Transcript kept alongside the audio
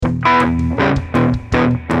This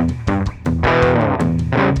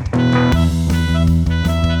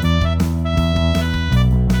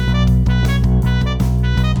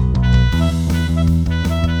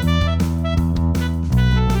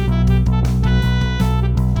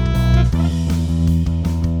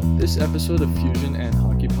episode of Fusion and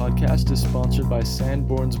Hockey Podcast is sponsored by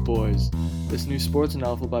Sanborn's Boys. This new sports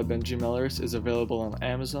novel by Benji Mellers is available on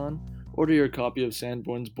Amazon. Order your copy of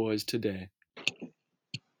Sanborn's Boys today.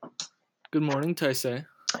 Good morning, Taisei.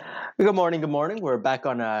 Good morning. We're back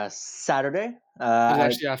on a Saturday. It's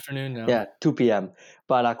actually afternoon now. 2 p.m.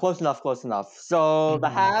 But close enough. So the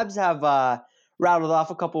Habs have rattled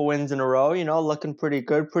off a couple wins in a row, looking pretty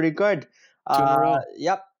good. 2 in a row.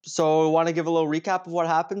 Yep. So want to give a little recap of what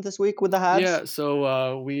happened this week with the Habs? Yeah,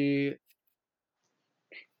 so we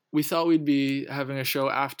thought we'd be having a show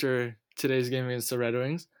after today's game against the Red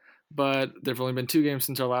Wings, but there have only been 2 games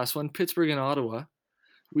since our last one, Pittsburgh and Ottawa.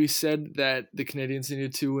 We said that the Canadiens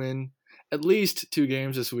needed to win at least 2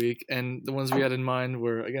 games this week, and the ones we had in mind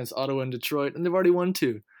were against Ottawa and Detroit, and they've already won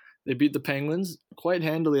 2. They beat the Penguins quite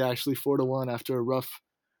handily, actually, 4-1 after a rough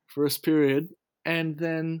first period, and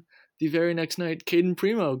then the very next night, Caden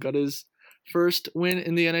Primo got his first win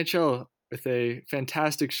in the NHL with a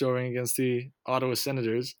fantastic showing against the Ottawa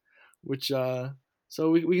Senators, which so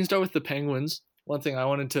we can start with the Penguins. One thing I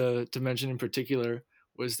wanted to mention in particular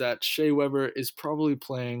was that Shea Weber is probably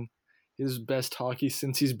playing his best hockey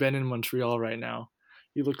since he's been in Montreal right now.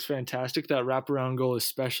 He looks fantastic. That wraparound goal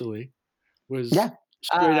especially was straight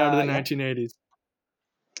out of the 1980s.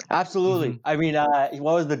 Absolutely. Mm-hmm. I mean,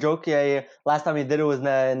 what was the joke? Last time he did it was in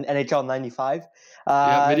NHL 95.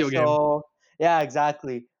 Video game. Yeah,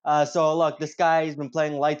 exactly. So look, this guy's been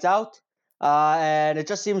playing lights out, and it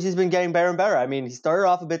just seems he's been getting better and better. I mean, he started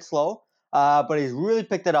off a bit slow, but he's really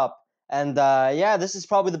picked it up. And this is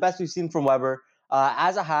probably the best we've seen from Weber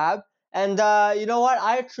as a Hab. And you know what?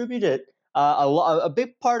 I attribute it a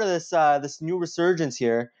big part of this new resurgence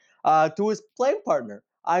here to his playing partner.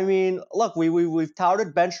 I mean, look, we've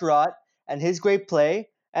touted Ben Sherratt and his great play,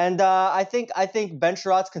 and I think Ben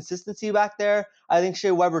Sherratt's consistency back there. I think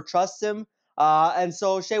Shea Weber trusts him, and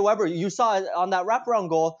so Shea Weber, you saw it on that wraparound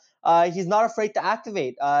goal. He's not afraid to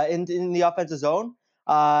activate in the offensive zone,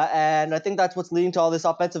 and I think that's what's leading to all this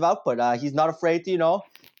offensive output. He's not afraid to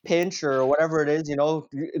pinch or whatever it is,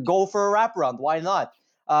 go for a wraparound. Why not?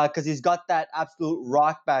 Because he's got that absolute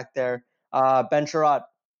rock back there, Ben Sherratt.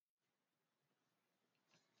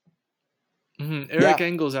 Mm-hmm. Eric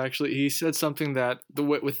Engels actually he said something that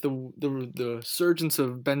with the surgence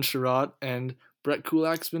of Ben Sherratt and Brett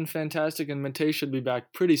Kulak's been fantastic, and Mate should be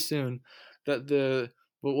back pretty soon. That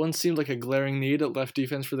what once seemed like a glaring need at left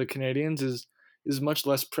defense for the Canadiens is much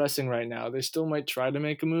less pressing right now. They still might try to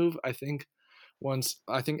make a move. I think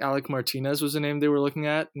Alec Martinez was the name they were looking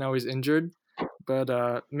at. Now he's injured,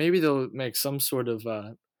 but maybe they'll make some sort of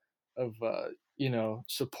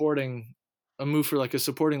supporting. A move for like a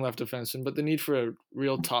supporting left defenseman, but the need for a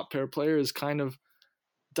real top pair player is kind of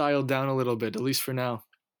dialed down a little bit, at least for now.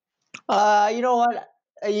 You know what?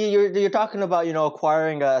 You're talking about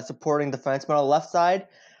acquiring a supporting defenseman on the left side,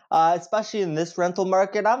 especially in this rental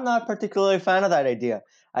market. I'm not particularly a fan of that idea.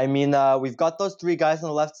 I mean, we've got those 3 guys on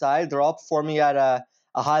the left side. They're all performing at a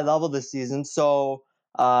high level this season. So,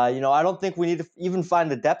 I don't think we need to even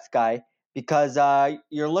find the depth guy. Because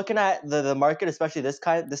you're looking at the market, especially this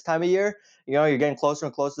time of year, you're getting closer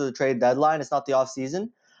and closer to the trade deadline. It's not the off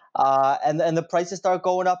season, and the prices start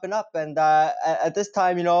going up and up. And at this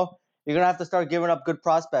time, you're gonna have to start giving up good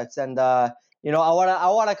prospects. And I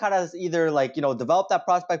wanna kind of either develop that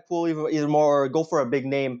prospect pool either more, or go for a big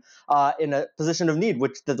name in a position of need,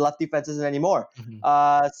 which the left defense isn't anymore.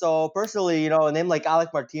 Mm-hmm. So personally, a name like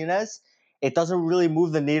Alec Martinez, it doesn't really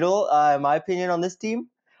move the needle, in my opinion, on this team.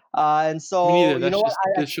 And so, Me neither. That's what?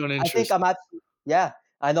 just shown interest. I think I'm absolutely,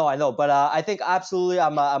 I know. But I think absolutely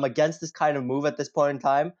I'm against this kind of move at this point in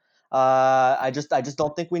time. I just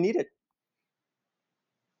don't think we need it.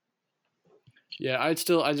 Yeah, I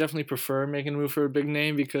definitely prefer making a move for a big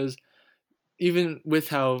name, because even with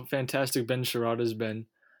how fantastic Ben Sherratt has been,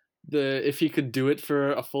 if he could do it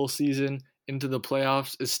for a full season into the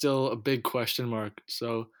playoffs is still a big question mark.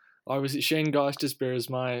 So obviously Shane Gostisbehere is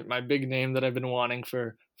my big name that I've been wanting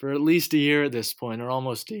for at least a year at this point, or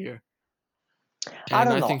almost a year. And I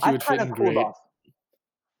don't know. I think he would fit in great.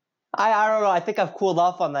 I don't know. I think I've cooled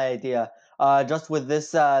off on that idea. Just with this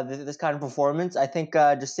kind of performance, I think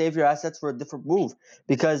just save your assets for a different move.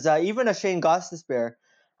 Because even a Shane Gostisbehere,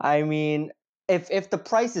 I mean, if the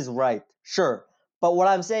price is right, sure. But what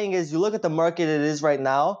I'm saying is, you look at the market it is right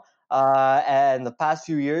now, and the past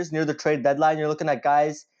few years near the trade deadline, you're looking at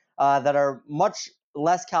guys that are much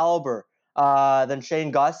less caliber than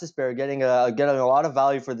Shane Gostisbehere, getting a lot of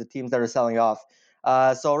value for the teams that are selling off.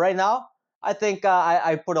 So right now, I think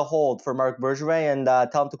I put a hold for Marc Bergevin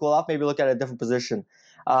and tell him to cool off. Maybe look at a different position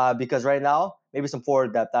because right now maybe some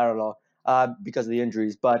forward depth. I don't know because of the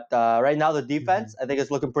injuries, but right now the defense I think is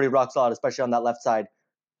looking pretty rock solid, especially on that left side.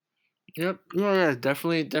 Yep. Yeah,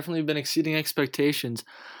 definitely been exceeding expectations.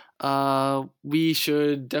 We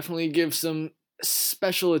should definitely give some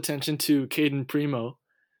special attention to Caden Primo,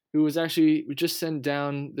 who was actually just sent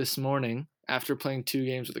down this morning after playing 2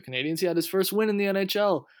 games with the Canadiens. He had his first win in the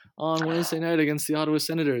NHL on Wednesday night against the Ottawa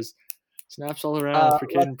Senators. Snaps all around for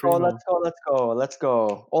Let's Caden go, Primo. let's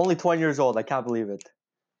go. Only 20 years old. I can't believe it.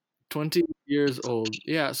 20 years old.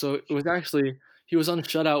 Yeah, so it was actually he was on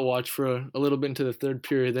shutout watch for a little bit into the third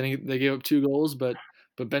period. Then they gave up 2 goals, but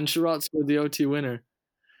Ben Sherratt scored the OT winner.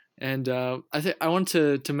 And I think I want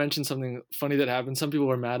to mention something funny that happened. Some people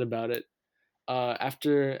were mad about it.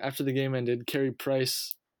 After the game ended, Carey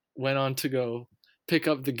Price went on to go pick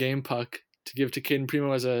up the game puck to give to Caden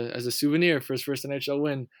Primo as a souvenir for his first NHL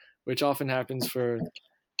win, which often happens for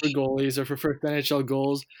goalies or for first NHL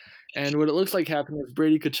goals. And what it looks like happened was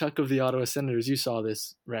Brady Tkachuk of the Ottawa Senators. You saw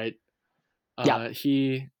this, right? Yeah.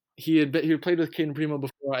 He had played with Caden Primo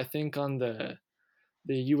before, I think on the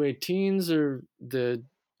U18s or the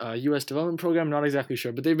U.S. development program. Not exactly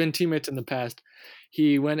sure, but they've been teammates in the past.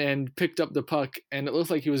 He went and picked up the puck, and it looked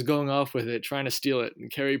like he was going off with it, trying to steal it. And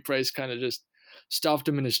Carey Price kind of just stopped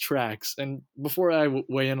him in his tracks. And before I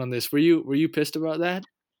weigh in on this, were you pissed about that?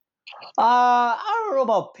 I don't know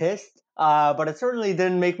about pissed, but it certainly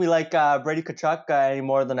didn't make me like Brady Kachuk any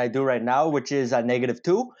more than I do right now, which is a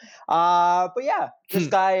 -2. But yeah, this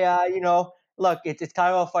guy, look, it's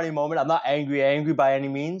kind of a funny moment. I'm not angry by any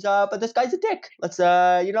means, but this guy's a dick. Let's,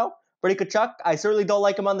 Brady Kachuk, I certainly don't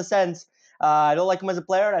like him on the Sens. I don't like him as a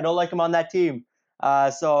player, and I don't like him on that team.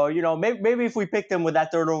 So, maybe if we picked him with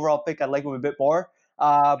that third overall pick, I'd like him a bit more.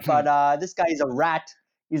 But this guy is a rat.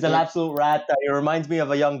 He's an absolute rat. He reminds me of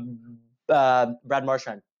a young Brad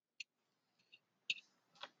Marchand.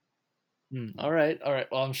 All right.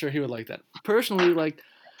 Well, I'm sure he would like that. Personally, like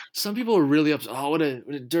some people are really upset. Oh, what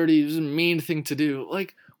a dirty, mean thing to do.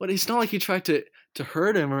 Like, what? It's not like he tried to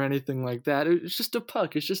hurt him or anything like that. It's just a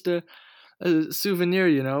puck. It's just a souvenir,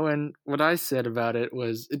 And what I said about it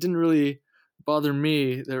was it didn't really bother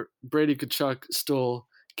me that Brady Tkachuk stole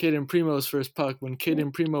Caden Primo's first puck when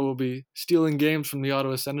Caden Primo will be stealing games from the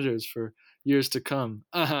Ottawa Senators for years to come.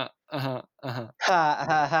 Well,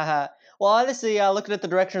 honestly, looking at the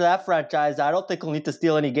direction of that franchise, I don't think we'll need to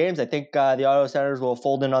steal any games. I think the Ottawa Senators will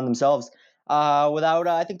fold in on themselves.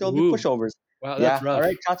 I think there'll be Ooh, pushovers. wow, that's Yeah. All right.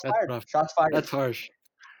 rough. Shots That's fired. rough. Shots fired. That's harsh.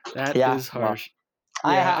 That Yeah. is Well, harsh. Yeah,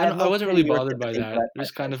 I have I no wasn't really affinity with bothered by sympathy for that. that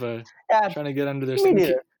Just kind franchise. of a Yeah. trying to get under their Me skin.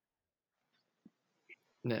 neither.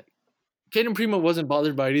 Caden Primo wasn't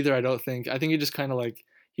bothered by it either. I don't think. I think he just kind of like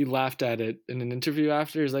he laughed at it in an interview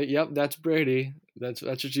after. He's like, "Yep, that's Brady. That's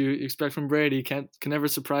what you expect from Brady. Can never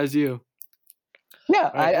surprise you."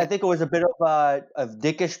 Yeah. All right. I think it was a bit of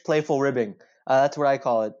dickish, playful ribbing. That's what I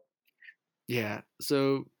call it. Yeah.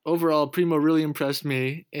 So overall, Primo really impressed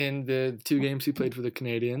me in the 2 games he played for the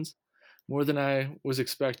Canadians, more than I was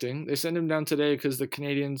expecting. They sent him down today because the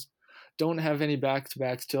Canadians don't have any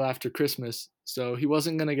back-to-backs till after Christmas, so he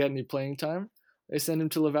wasn't going to get any playing time. They sent him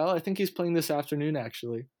to Laval. I think he's playing this afternoon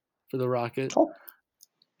actually for the Rocket. Oh.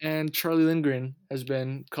 And Charlie Lindgren has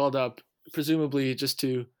been called up, presumably just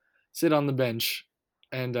to sit on the bench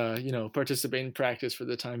and participate in practice for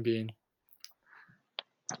the time being.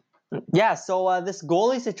 Yeah, so this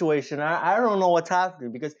goalie situation, I don't know what's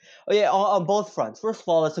happening because, on both fronts. First of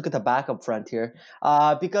all, let's look at the backup front here.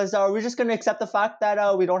 Because we're just going to accept the fact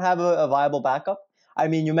that we don't have a viable backup. I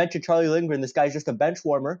mean, you mentioned Charlie Lindgren. This guy's just a bench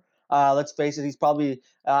warmer. Let's face it, he's probably.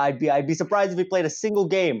 I'd be surprised if he played a single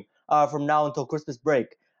game from now until Christmas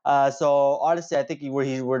break. So honestly, I think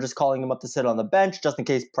we're just calling him up to sit on the bench just in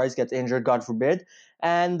case Price gets injured, God forbid.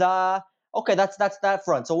 And okay, that's that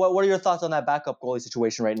front. So what are your thoughts on that backup goalie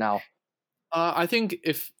situation right now? I think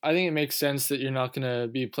it makes sense that you're not gonna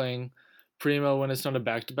be playing Primo when it's not a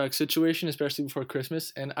back-to-back situation, especially before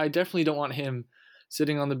Christmas. And I definitely don't want him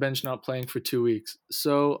sitting on the bench not playing for 2 weeks.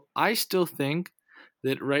 So I still think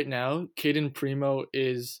that right now, Caden Primo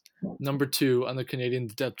is number 2 on the Canadian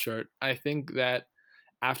depth chart. I think that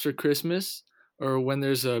after Christmas or when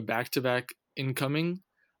there's a back-to-back incoming,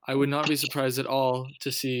 I would not be surprised at all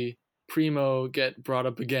to see Primo get brought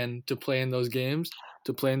up again to play in those games,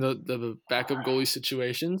 to play in the backup goalie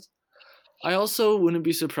situations. I also wouldn't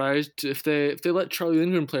be surprised if they let Charlie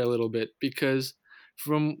Lindgren play a little bit because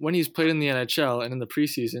from when he's played in the NHL and in the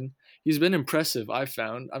preseason, he's been impressive, I've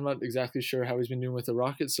found. I'm not exactly sure how he's been doing with the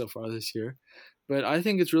Rockets so far this year, but I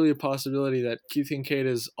think it's really a possibility that Keith Kincaid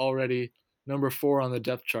is already number 4 on the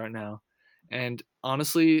depth chart now. And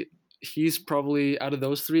honestly, he's probably out of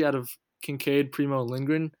those three, out of Kincaid, Primo, and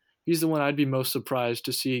Lindgren, he's the one I'd be most surprised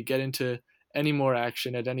to see get into any more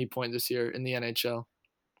action at any point this year in the NHL.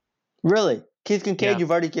 Really? Keith Kincaid, Yeah,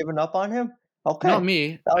 you've already given up on him? not Okay.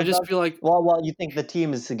 me. That I was just that. feel like Well, you think the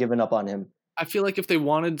team is giving up on him? I feel like if they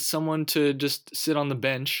wanted someone to just sit on the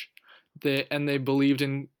bench, they believed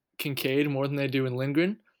in Kincaid more than they do in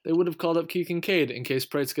Lindgren, they would have called up Keith Kincaid in case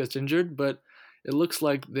Price gets injured. But it looks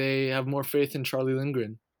like they have more faith in Charlie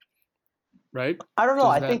Lindgren, right? I don't know.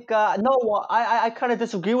 I Doesn't that? think no. I kind of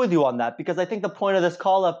disagree with you on that because I think the point of this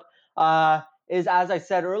call up is, as I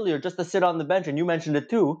said earlier, just to sit on the bench, and you mentioned it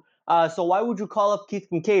too. So why would you call up Keith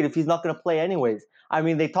Kincaid if he's not going to play anyways? I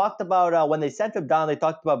mean, they talked about when they sent him down. They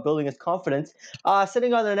talked about building his confidence.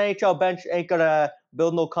 Sitting on an NHL bench ain't gonna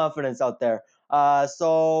build no confidence out there.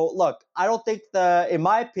 So look, I don't think in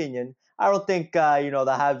my opinion, I don't think the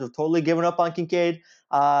Habs have totally given up on Kincaid.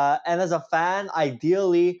 And as a fan,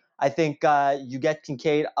 ideally, I think you get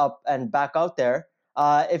Kincaid up and back out there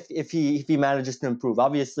if he manages to improve.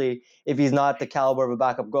 Obviously, if he's not the caliber of a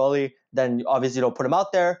backup goalie, then obviously you don't put him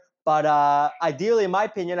out there. But ideally, in my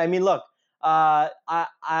opinion, I mean, look,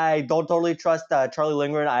 I don't totally trust Charlie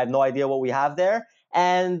Lindgren. I have no idea what we have there,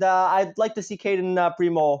 and I'd like to see Caden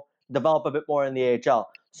Primo develop a bit more in the AHL.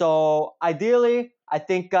 So ideally, I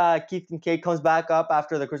think Keith Kincaid comes back up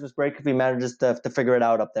after the Christmas break if he manages to figure it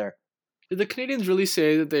out up there. Did the Canadians really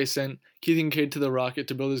say that they sent Keith Kincaid to the Rocket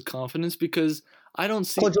to build his confidence? Because I don't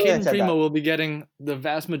see Claude Julien Caden said Primo that. will be getting the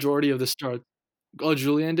vast majority of the start. Oh,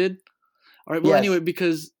 Julian did. All right. Well, anyway, Yes.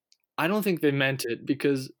 because I don't think they meant it.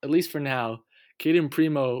 Because at least for now, Caden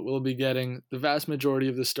Primo will be getting the vast majority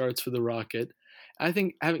of the starts for the Rocket. I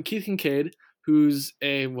think having Keith Kincaid, who's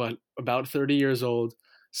about 30 years old,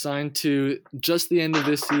 signed to just the end of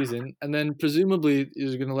this season, and then presumably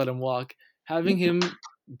is going to let him walk. Having him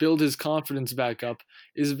build his confidence back up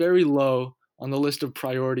is very low on the list of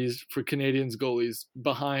priorities for Canadians goalies,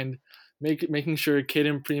 behind making sure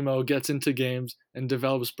Caden Primo gets into games and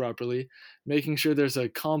develops properly, making sure there's a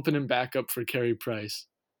competent backup for Carey Price.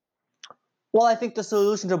 Well, I think the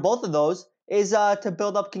solution to both of those is to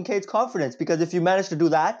build up Kincaid's confidence because if you manage to do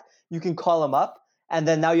that, you can call him up, and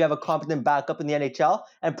then now you have a competent backup in the NHL,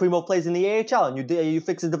 and Primo plays in the AHL, and you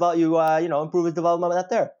fix his develop, improve his development out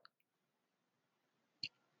there.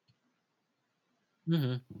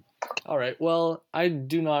 Mm-hmm. All right. Well, I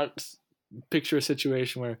do not picture a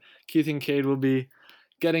situation where Keith Kincaid will be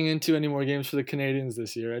getting into any more games for the Canadians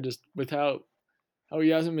this year. I just with how he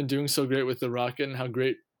hasn't been doing so great with the Rocket and how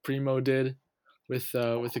great Primo did with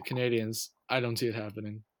the Canadians, I don't see it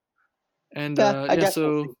happening. And Yeah, I yeah, guess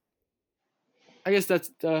we'll see.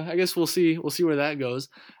 so I guess we'll see where that goes.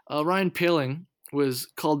 Ryan Paling was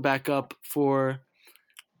called back up for.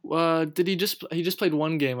 Did he just played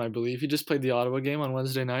one game, I believe. He just played the Ottawa game on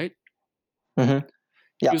Wednesday night. Mm-hmm.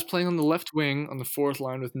 He Yeah. was playing on the left wing on the fourth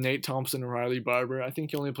line with Nate Thompson and Riley Barber. I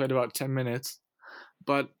think he only played about 10 minutes,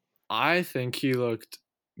 but I think he looked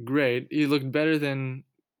great. He looked better than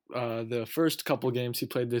the first couple games he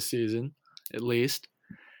played this season, at least.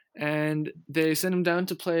 And they sent him down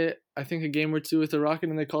to play, I think, a game or two with the Rocket,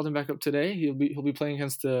 and they called him back up today. He'll be playing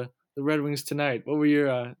against the Red Wings tonight. What were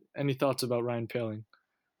your any thoughts about Ryan Paling?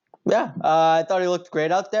 Yeah, I thought he looked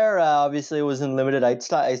great out there. Obviously, it was in limited ice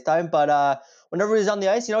time, but whenever he's on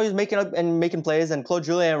the ice, he was making up and making plays. And Claude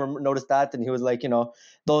Julien noticed that, and he was like,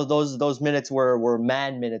 those minutes were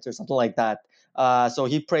man minutes or something like that. So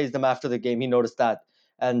he praised him after the game. He noticed that,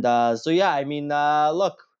 and so yeah, I mean,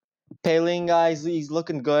 look, Paling, he's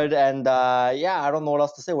looking good, and yeah, I don't know what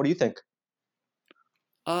else to say. What do you think?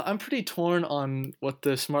 I'm pretty torn on what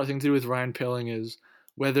the smart thing to do with Ryan Paling is,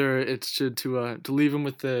 whether it's to leave him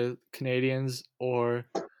with the Canadians or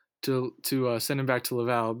to send him back to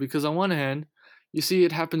Laval. Because on one hand, you see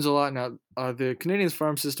it happens a lot now. The Canadians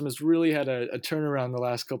farm system has really had a turnaround the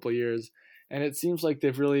last couple of years, and it seems like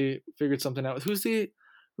they've really figured something out. Who's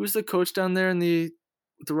the coach down there in the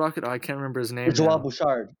Rocket? Oh, I can't remember his name Joel now.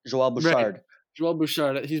 Bouchard. Joel Right. Bouchard. Joel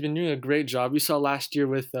Bouchard, he's been doing a great job. You saw last year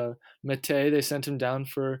with Mete, they sent him down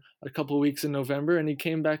for a couple of weeks in November, and he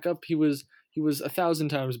came back up. He was 1,000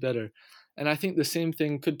 times better, and I think the same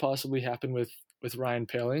thing could possibly happen with Ryan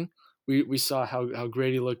Paling. We saw how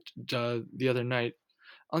great he looked the other night.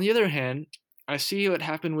 On the other hand, I see what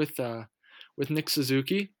happened with Nick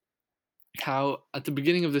Suzuki, how at the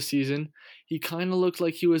beginning of the season he kind of looked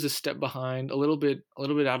like he was a step behind, a little bit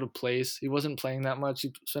out of place. He wasn't playing that much.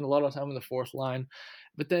 He spent a lot of time on the fourth line,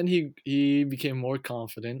 but then he became more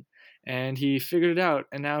confident, and he figured it out.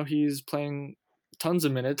 And now he's playing tons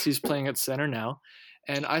of minutes. He's playing at center now,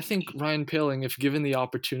 and I think Ryan Paling, if given the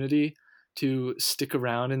opportunity to stick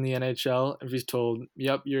around in the NHL, if he's told,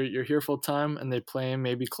 "Yep, you're here full time," and they play him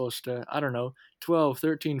maybe close to, I don't know, 12,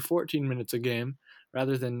 13, 14 minutes a game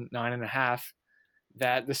rather than 9.5,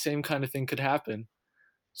 that the same kind of thing could happen.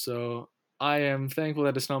 So I am thankful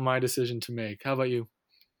that it's not my decision to make. How about you?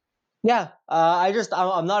 Yeah,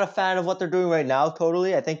 I'm not a fan of what they're doing right now.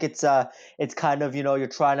 Totally, I think it's kind of, you're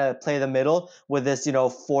trying to play the middle with this,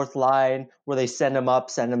 fourth line where they send them up,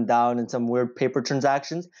 send them down in some weird paper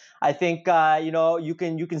transactions. I think you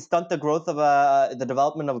can stunt the growth of the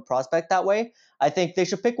development of a prospect that way. I think they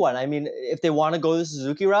should pick one. I mean, if they want to go the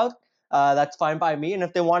Suzuki route, that's fine by me, and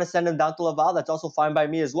if they want to send him down to Laval, that's also fine by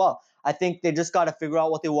me as well. I think they just got to figure out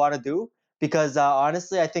what they want to do because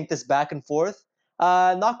honestly, I think this back and forth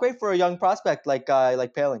not great for a young prospect like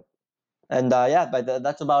Paling. And yeah, but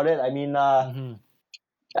that's about it. I mean,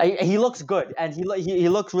 Mm-hmm. he looks good, and he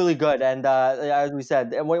looks really good. And as we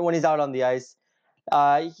said, when he's out on the ice,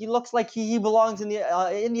 he looks like he belongs in the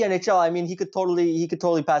NHL. I mean, he could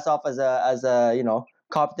totally pass off as a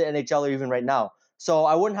competent NHLer even right now. So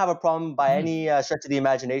I wouldn't have a problem by Mm-hmm. any stretch of the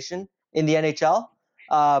imagination in the NHL.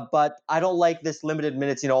 But I don't like this limited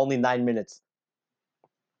minutes. Only 9 minutes.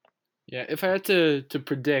 Yeah, if I had to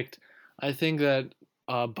predict, I think that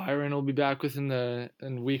Byron will be back within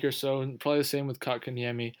in a week or so, and probably the same with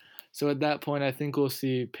Kotkaniemi. So at that point, I think we'll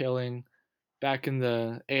see Paling back in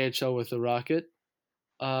the AHL with the Rocket.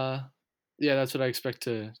 Uh, yeah, that's what I expect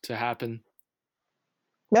to happen.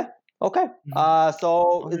 Yeah. Okay. Mhm. So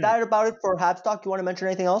All is right. that about it for Habstock? You want to mention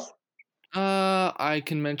anything else? I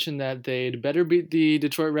can mention that they'd better beat the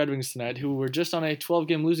Detroit Red Wings tonight, who were just on a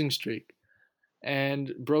 12-game losing streak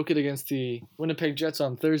and broke it against the Winnipeg Jets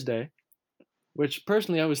on Thursday, which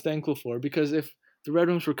personally I was thankful for, because if the Red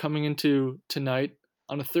Wings were coming into tonight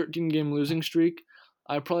on a 13-game losing streak,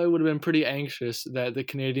 I probably would have been pretty anxious that the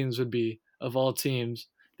Canadians would be, of all teams,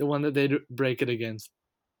 the one that they'd break it against.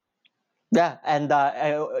 Yeah, and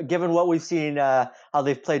given what we've seen, how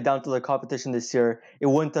they've played down to the competition this year, it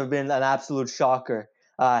wouldn't have been an absolute shocker.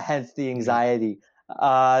 Hence the Yeah. anxiety.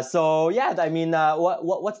 So yeah, I mean,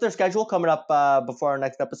 what's their schedule coming up before our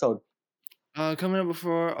next episode? Coming up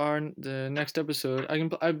before the next episode,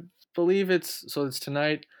 I believe it's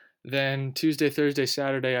tonight, then Tuesday, Thursday,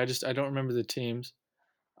 Saturday. I don't remember the teams.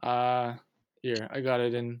 Uh Here, I got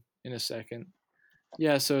it in a second.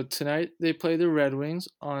 Yeah, so tonight they play the Red Wings.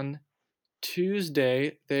 On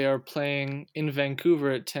Tuesday they are playing in Vancouver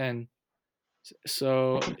at 10.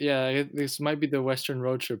 So yeah, this might be the Western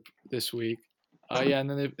road trip this week. Yeah, and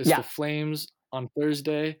then it's the Yeah. Flames on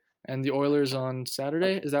Thursday and the Oilers on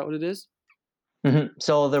Saturday. Is that what it is?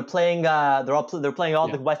 So they're playing. They're playing all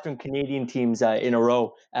Yeah. the Western Canadian teams in a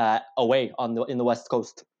row away in the West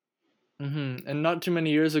Coast. And not too many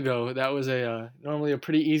years ago, that was a normally a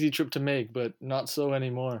pretty easy trip to make, but not so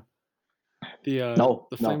anymore. No, The no.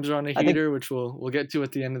 Flames are on a I think heater, which we'll get to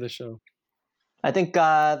at the end of the show.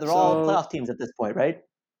 they're all So, playoff teams at this point, right?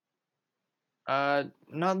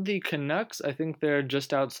 not the Canucks. I think they're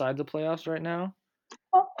just outside the playoffs right now.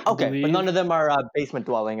 Oh, I okay, but none believe. of them are basement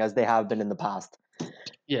dwelling as they have been in the past.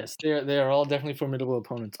 Yes, they are all definitely formidable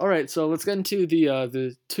opponents. All right, so let's get into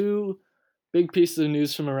the two big pieces of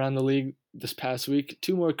news from around the league this past week.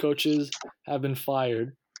 Two more coaches have been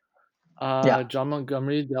fired. Yeah, John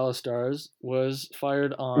Montgomery, Dallas Stars, was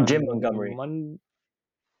fired Jim on Montgomery. Monday.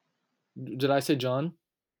 Did I say John?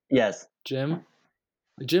 Yes. Jim?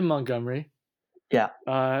 Jim Montgomery Yeah.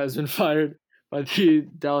 has been fired by the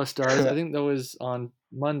Dallas Stars. I think that was on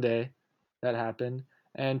Monday that happened.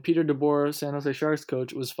 And Peter DeBoer, San Jose Sharks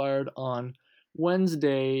coach, was fired on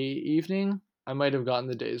Wednesday evening. I might have gotten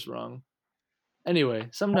the days wrong. Anyway,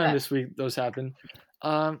 sometime Okay. this week those happened.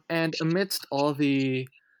 And amidst all the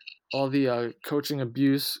coaching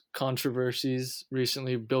abuse controversies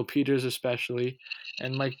recently, Bill Peters especially,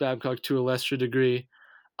 and Mike Babcock to a lesser degree,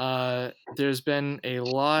 there's been a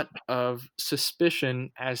lot of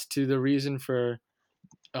suspicion as to the reason for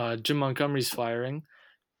Jim Montgomery's firing,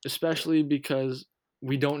 especially because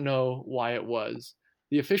we don't know why it was.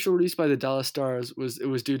 The official release by the Dallas Stars was it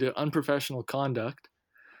was due to unprofessional conduct,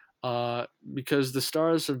 because the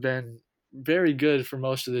Stars have been very good for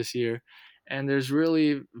most of this year, and there's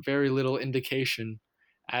really very little indication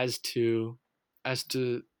as to as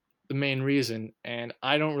to the main reason. And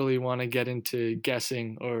I don't really want to get into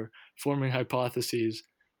guessing or forming hypotheses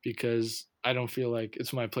because I don't feel like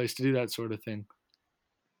it's my place to do that sort of thing.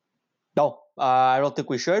 No, I don't think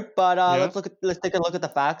we should. But Yeah, let's take a look at the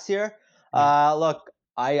facts here. yeah. Look,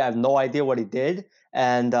 I have no idea what he did,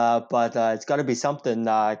 and but it's got to be something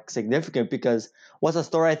significant because what's the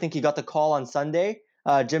story? I think he got the call on Sunday.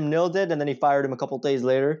 Jim Nill did, and then he fired him a couple days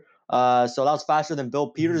later. So that was faster than Bill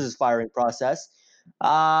Mhm. Peters' firing process,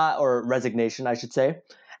 or resignation, I should say.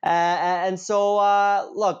 And so,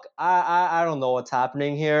 look, I don't know what's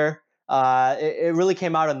happening here. It really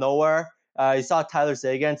came out of nowhere. You saw Tyler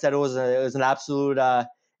Seguin said it was an absolute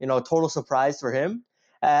total surprise for him.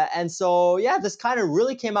 And so, yeah, this kind of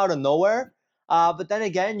really came out of nowhere. But then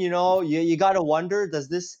again, you got to wonder, does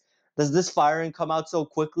this firing come out so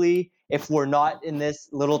quickly if we're not in this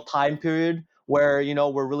little time period where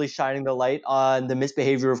we're really shining the light on the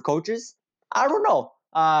misbehavior of coaches? I don't know.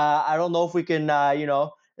 I don't know if we can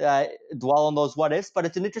dwell on those what ifs, but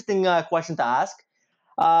it's an interesting question to ask.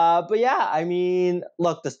 But yeah, I mean,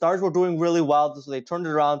 look, the Stars were doing really well, so they turned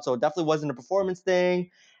it around. So it definitely wasn't a performance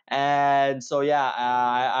thing. And so yeah,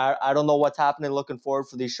 I don't know what's happening. Looking forward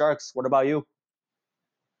for these Sharks. What about you?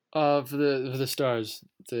 For the Stars,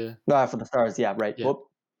 For the Stars, yeah, right. yeah. Whoop.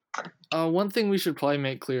 One thing we should probably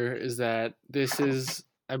make clear is that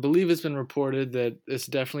I believe it's been reported that this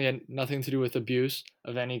definitely had nothing to do with abuse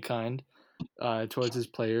of any kind towards his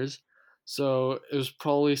players. So it was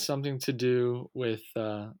probably something to do with,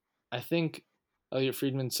 I think Elliot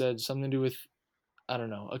Friedman said something to do with, I don't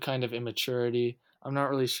know, a kind of immaturity. I'm not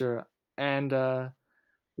really sure. And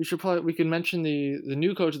we can mention the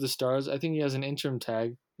new coach of the Stars. I think he has an interim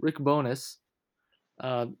tag, Rick Bonus.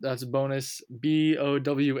 That's bonus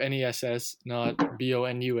Bownness, not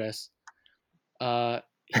Bonus.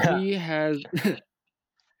 He has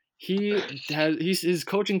his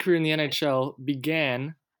coaching career in the NHL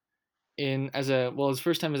began his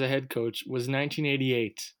first time as a head coach was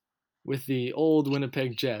 1988 with the old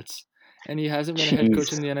Winnipeg Jets, and he hasn't been a head coach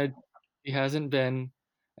Jeez. in the NHL. He hasn't been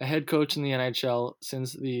a head coach in the NHL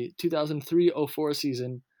since the 2003-04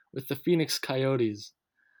 season with the Phoenix Coyotes.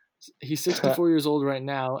 He's 64 years old right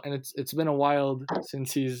now, and it's been a while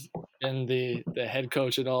since he's been the head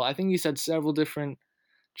coach at all. I think he's had several different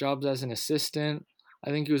jobs as an assistant.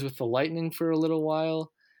 I think he was with the Lightning for a little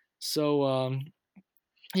while. So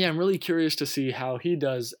yeah, I'm really curious to see how he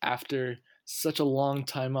does after such a long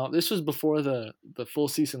time off. This was before the full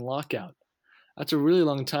season lockout. That's a really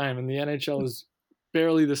long time, and the NHL is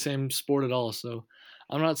barely the same sport at all. So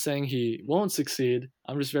I'm not saying he won't succeed.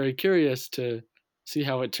 I'm just very curious to see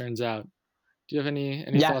how it turns out. Do you have any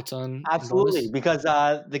Yeah, thoughts on absolutely. Bonus? Because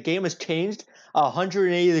the game has changed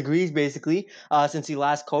 180 degrees basically since he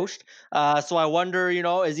last coached. So I wonder,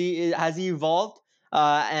 has he evolved,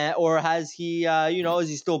 or has he, is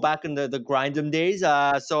he still back in the grindem days?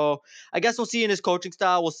 So I guess we'll see in his coaching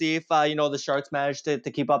style. We'll see if the Sharks manage to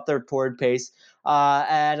keep up their torrid pace.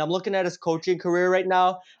 And I'm looking at his coaching career right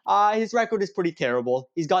now. His record is pretty terrible.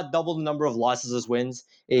 He's got double the number of losses as wins.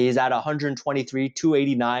 He's at 123,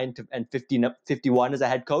 289, and 51 as a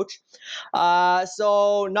head coach.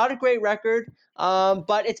 So not a great record,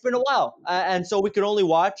 but it's been a while, and so we can only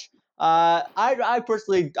watch. I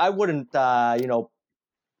personally I wouldn't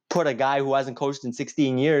put a guy who hasn't coached in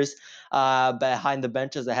 16 years behind the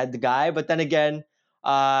bench as a head guy. But then again,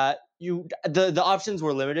 the options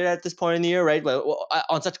were limited at this point in the year, right?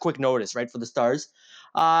 On such quick notice, right, for the Stars.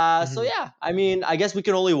 So Mhm. yeah, I mean, I guess we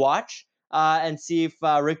can only watch and see if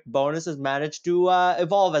Rick Bonus has managed to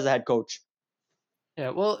evolve as a head coach.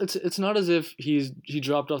 Yeah, well, it's not as if he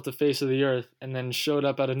dropped off the face of the earth and then showed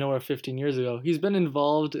up out of nowhere 15 years ago. He's been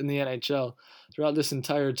involved in the NHL throughout this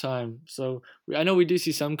entire time. So I know we do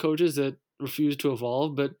see some coaches that refuse to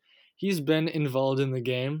evolve, but he's been involved in the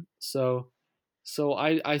game. So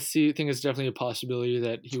I think it's definitely a possibility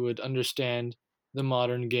that he would understand the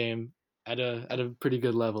modern game at a pretty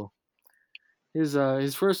good level. His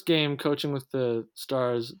first game coaching with the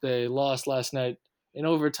Stars, they lost last night in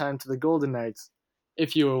overtime to the Golden Knights,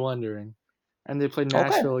 if you were wondering, and they play Okay.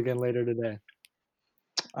 Nashville again later today.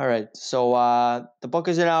 All right. So the book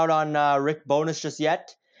isn't out on Rick Bonus just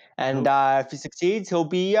yet, and Nope. if he succeeds,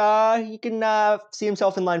 he can see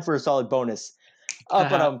himself in line for a solid bonus.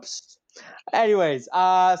 But anyways,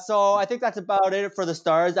 so I think that's about it for the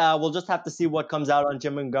Stars. We'll just have to see what comes out on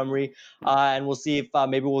Jim Montgomery, and we'll see if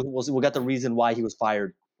maybe we'll get the reason why he was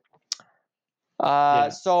fired. Yeah, I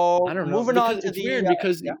So don't know moving on because to it's the weird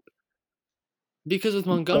yeah. because with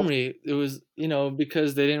Montgomery, it was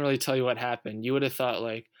because they didn't really tell you what happened. You would have thought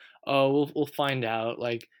like, oh, we'll find out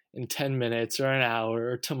like in 10 minutes or an hour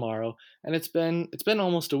or tomorrow, and it's been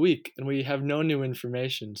almost a week, and we have no new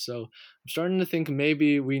information. So I'm starting to think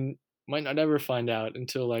maybe we might not ever find out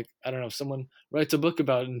until I don't know if someone writes a book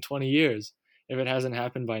about it in 20 years if it hasn't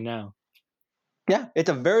happened by now. Yeah, it's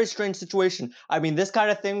a very strange situation. I mean, this kind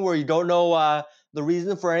of thing where you don't know the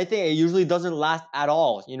reason for anything, it usually doesn't last at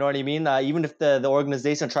all. You know what I mean? Even if the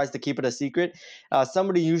organization tries to keep it a secret,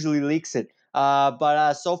 somebody usually leaks it.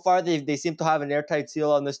 But so far, they seem to have an airtight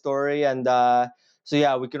seal on this story. And so,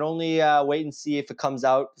 yeah, we can only wait and see if it comes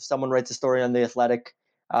out. If someone writes a story on The Athletic,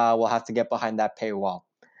 we'll have to get behind that paywall.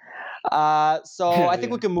 So Yeah, I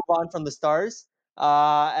think we yeah, can move on from the Stars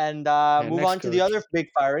and yeah. move Next on to the coach, other big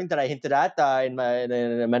firing that I hinted at in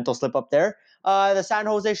a mental slip up there. The San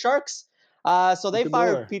Jose Sharks. So they Pete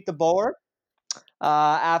fired DeBoer. Pete DeBoer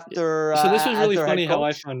Yeah. So this was as really their head funny how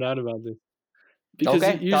I coach. found out about this because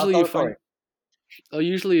Okay, usually tell you the story. find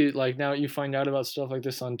usually like now you find out about stuff like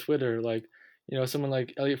this on Twitter, like someone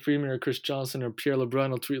like Elliot Friedman or Chris Johnson or Pierre LeBrun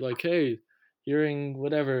will tweet like, "Hey, hearing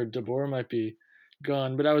whatever DeBoer might be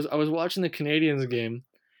gone." But I was watching the Canadians game,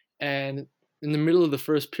 and in the middle of the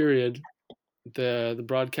first period, the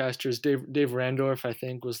broadcasters Dave Randorf I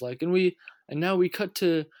think was like, and now we cut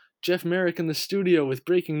to Jeff Merrick in the studio with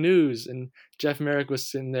breaking news, and Jeff Merrick was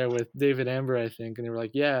sitting there with David Amber I think, and they were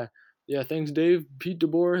like, yeah, thanks Dave, Pete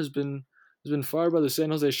DeBoer has been fired by the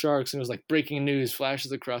San Jose Sharks, and it was like breaking news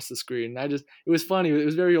flashes across the screen. It was funny, it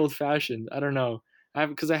was very old fashioned. I don't know,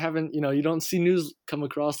 because I haven't, you don't see news come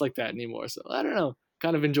across like that anymore, so I don't know,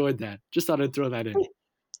 kind of enjoyed that. Just thought I'd throw that in.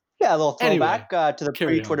 Yeah, a little Anyway, throwback to the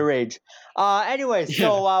carry on. pre-Twitter age. Anyway, Yeah.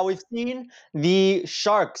 so we've seen the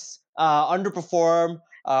Sharks underperform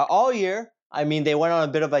all year. I mean, they went on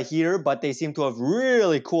a bit of a heater, but they seem to have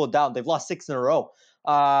really cooled down. They've lost six in a row.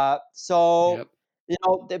 So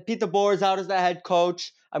Yep. Pete DeBoer is out as the head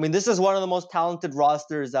coach. I mean, this is one of the most talented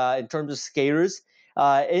rosters in terms of skaters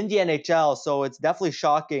in the NHL. So it's definitely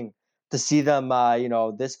shocking to see them,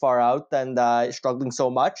 this far out and struggling so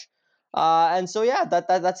much. And so yeah,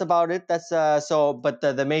 that's about it. But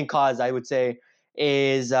the main cause I would say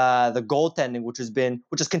is the goaltending, which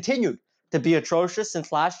has continued to be atrocious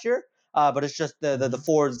since last year. But it's just the Mhm.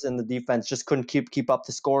 forwards and the defense just couldn't keep up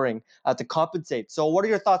the scoring to compensate. So what are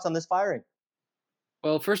your thoughts on this firing?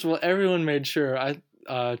 Well, first of all, everyone made sure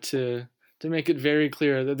to make it very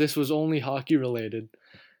clear that this was only hockey related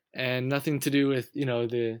and nothing to do with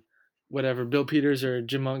the whatever Bill Peters or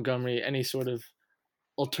Jim Montgomery, any sort of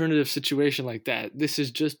alternative situation like that. This is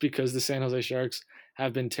just because the San Jose Sharks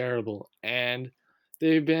have been terrible, and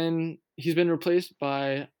he's been replaced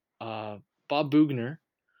by Bob Bugner,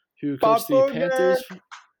 who coached Bob the Boughner. Panthers.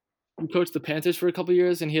 Who coached the Panthers for a couple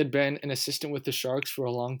years, and he had been an assistant with the Sharks for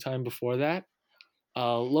a long time before that.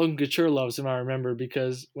 Logan Couture loves him, I remember,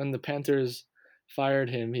 because when the Panthers fired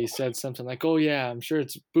him, he said something like, "Oh yeah, I'm sure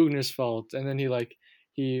it's Bugner's fault," and then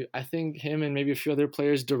I think him and maybe a few other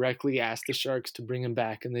players directly asked the Sharks to bring him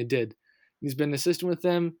back, and they did. He's been an assistant with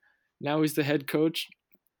them. Now he's the head coach,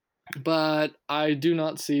 but I do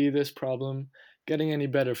not see this problem getting any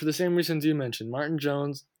better for the same reasons you mentioned. Martin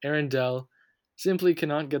Jones, Aaron Dell simply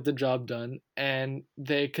cannot get the job done, and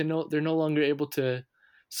they're no longer able to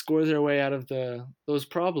score their way out of those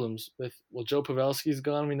problems. With Joe Pavelski's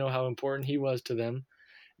gone, we know how important he was to them.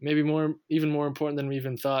 Maybe even more important than we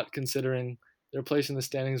even thought, considering their place in the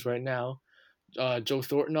standings right now. Joe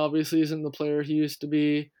Thornton obviously isn't the player he used to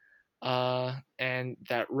be, and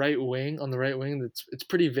that on the right wing, it's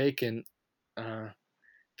pretty vacant. Uh,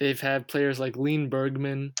 they've had players like Lean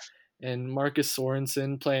Bergman and Marcus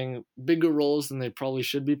Sorensen playing bigger roles than they probably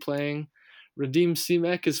should be playing. Radim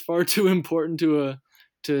Simek is far too important to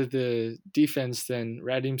the defense than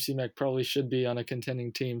Radim Simek probably should be on a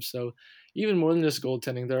contending team. So even more than just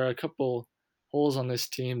goaltending, there are a couple holes on this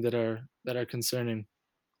team that are concerning.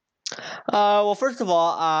 Well, first of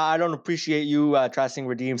all, I don't appreciate you trusting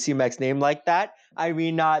Redeem C-Mac's name like that. I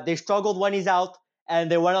mean, they struggled when he's out, and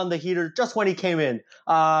they went on the heater just when he came in.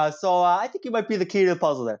 So I think he might be the key to the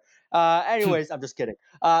puzzle there. Anyways, I'm just kidding.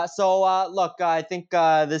 Look, I think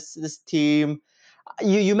this team.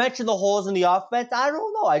 You mentioned the holes in the offense. I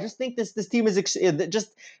don't know. I just think this team is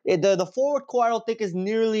the forward core. I don't think is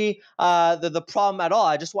nearly the problem at all.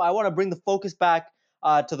 I want to bring the focus back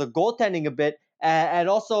to the goaltending a bit, and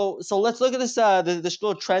also so let's look at this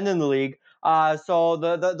little trend in the league. So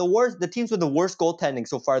the teams with the worst goaltending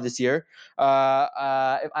so far this year.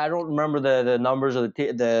 I don't remember the numbers of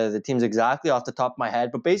the teams exactly off the top of my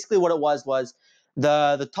head, but basically what it was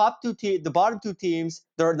the bottom two teams.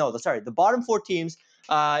 The bottom four teams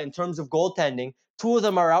in terms of goaltending. Two of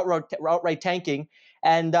them are outright tanking,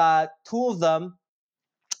 and two of them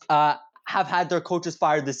uh, have had their coaches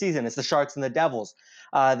fired this season. It's the Sharks and the Devils.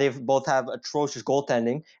 They've both have atrocious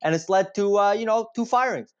goaltending, and it's led to two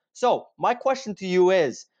firings. So my question to you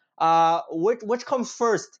is, which comes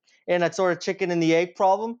first in that sort of chicken and the egg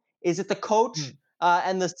problem? Is it the coach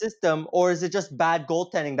and the system, or is it just bad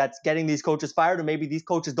goaltending that's getting these coaches fired, or maybe these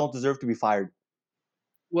coaches don't deserve to be fired?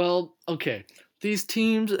 Well, okay. These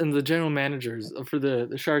teams and the general managers for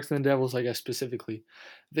the Sharks and the Devils, I guess specifically,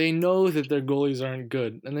 they know that their goalies aren't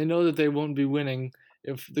good, and they know that they won't be winning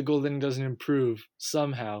if the goaltending doesn't improve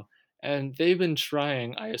somehow. And they've been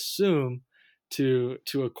trying, I assume, to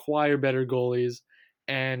acquire better goalies.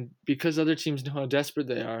 And because other teams know how desperate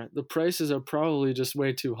they are, the prices are probably just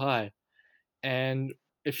way too high. And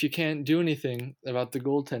if you can't do anything about the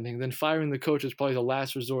goaltending, then firing the coach is probably the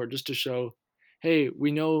last resort, just to show, hey,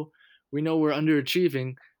 we know we're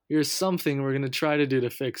underachieving. Here's something we're going to try to do to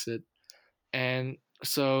fix it. And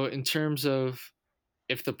so, in terms of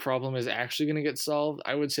if the problem is actually going to get solved,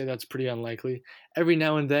 I would say that's pretty unlikely. Every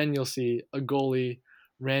now and then, you'll see a goalie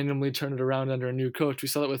randomly turn it around under a new coach. We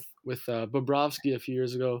saw that with Bobrovsky a few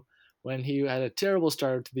years ago when he had a terrible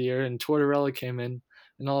start to the year, and Tortorella came in,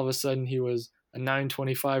 and all of a sudden he was a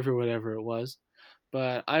 925 or whatever it was.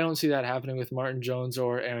 But I don't see that happening with Martin Jones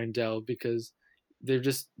or Aaron Dell because they've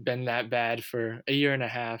just been that bad for a year and a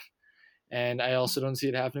half. And I also don't see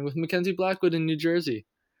it happening with Mackenzie Blackwood in New Jersey.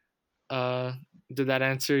 Uh, did that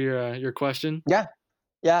answer your question? Yeah,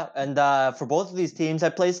 yeah, and for both of these teams, I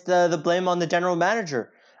placed the blame on the general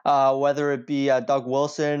manager, whether it be Doug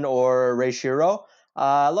Wilson or Ray Shiro.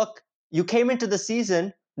 Look, you came into the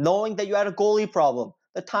season knowing that you had a goalie problem.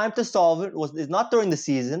 The time to solve it was is not during the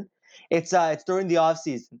season; it's during the off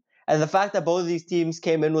season. And the fact that both of these teams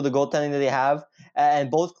came in with the goaltending that they have,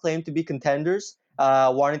 and both claim to be contenders,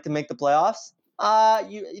 wanting to make the playoffs,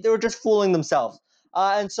 they were just fooling themselves.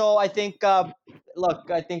 And so I think,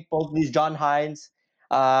 look, I think both of these John Hines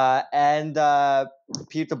and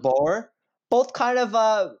Peter Boer, both kind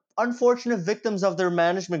of unfortunate victims of their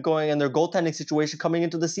management going and their goaltending situation coming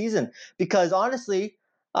into the season. Because honestly,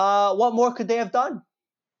 what more could they have done?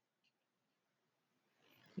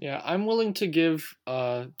 Yeah, I'm willing to give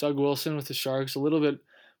Doug Wilson with the Sharks a little bit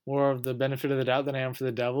more of the benefit of the doubt than I am for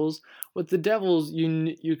the Devils. With the Devils, you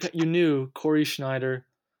knew Corey Schneider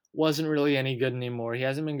wasn't really any good anymore. He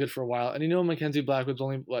hasn't been good for a while, and you know Mackenzie Blackwood's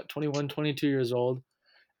only 21, 22 years old,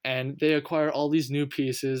 and they acquire all these new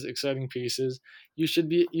pieces, exciting pieces. You should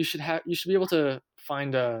be able to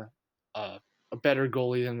find a a better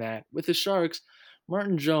goalie than that. With the Sharks,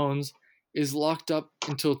 Martin Jones is locked up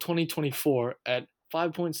until 2024 at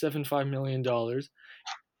 $5.75 million,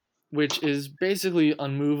 which is basically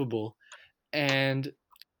unmovable. And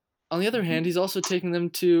on the other hand, he's also taken them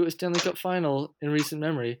to a Stanley Cup final in recent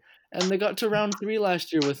memory, and they got to round three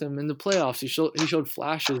last year with him in the playoffs. He showed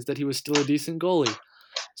flashes that he was still a decent goalie.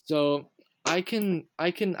 So I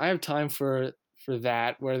have time for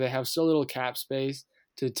that where they have so little cap space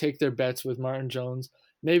to take their bets with Martin Jones.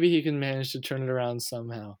 Maybe he can manage to turn it around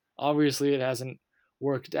somehow. Obviously, it hasn't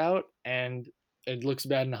worked out, and it looks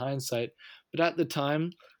bad in hindsight. But at the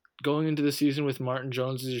time, going into the season with Martin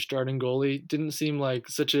Jones as your starting goalie didn't seem like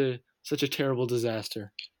such a terrible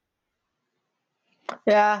disaster.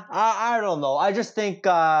 Yeah, I don't know. I just think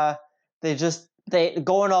they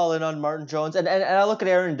going all in on Martin Jones, and I look at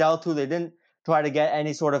Aaron Dell too. They didn't try to get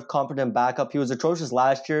any sort of competent backup. He was atrocious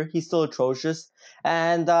last year. He's still atrocious,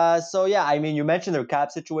 and so yeah. I mean, you mentioned their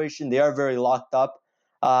cap situation. They are very locked up.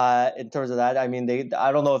 In terms of that, I mean,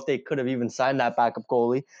 I don't know if they could have even signed that backup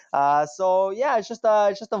goalie. So yeah, it's just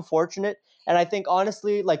unfortunate. And I think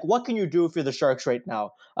honestly, like, what can you do if you're the Sharks right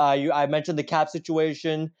now? I mentioned the cap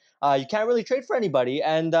situation. You can't really trade for anybody,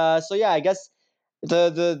 and so yeah, I guess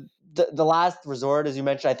the last resort, as you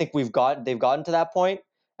mentioned, I think they've gotten to that point,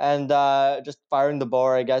 and just firing the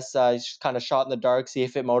bar, I guess, is kind of shot in the dark, see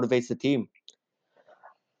if it motivates the team.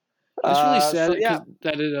 It's really sad So yeah. because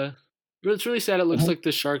that it it's really sad. It looks Mhm. like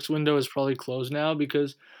the Sharks window is probably closed now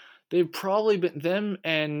because they've probably been them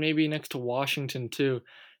and maybe next to Washington too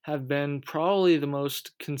have been probably the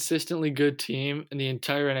most consistently good team in the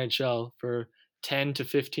entire NHL for 10 to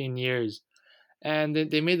 15 years. And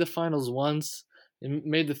they made the finals once, they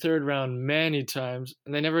made the third round many times,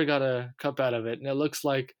 and they never got a cup out of it. And it looks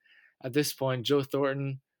like at this point, Joe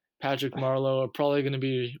Thornton, Patrick Marleau are probably going to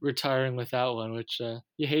be retiring with that one, which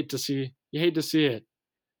you hate to see. You hate to see it,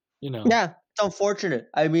 you know. Yeah, it's unfortunate.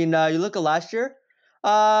 I mean, you look at last year.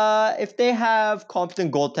 If they have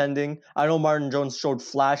competent goaltending, I know Martin Jones showed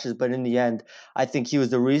flashes, but in the end, I think he was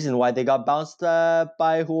the reason why they got bounced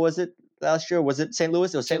by who was it last year? Was it St.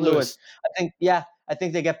 Louis? It was St. St. Louis. Louis. I think, yeah, I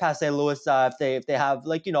think they get past St. Louis if they have,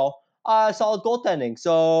 like, solid goaltending.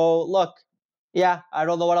 So look, yeah, I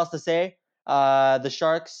don't know what else to say. The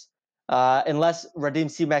Sharks, unless Radim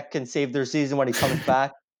Simek can save their season when he comes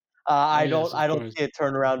back. Oh yes, I of don't course. see a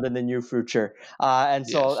turnaround in the near future. And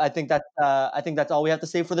so Yes. I think that's all we have to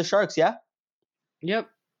say for the Sharks. Yeah. Yep.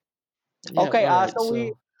 Yeah. Okay, All right. so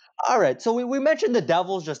we all right. So we mentioned the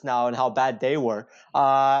Devils just now and how bad they were.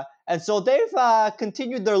 And so they've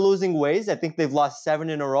continued their losing ways. I think they've lost 7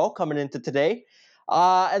 in a row coming into today.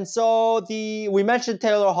 And so the we mentioned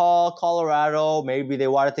Taylor Hall, Colorado. Maybe they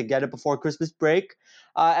wanted to get it before Christmas break.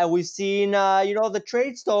 And we've seen the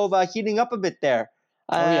trade stove heating up a bit there.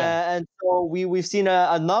 Oh yeah. And so we've seen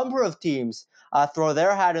a number of teams throw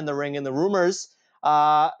their hat in the ring in the rumors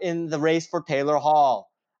in the race for Taylor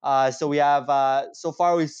Hall. So we have so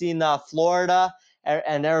far we've seen Florida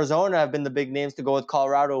and Arizona have been the big names to go with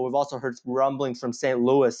Colorado. We've also heard some rumblings from St.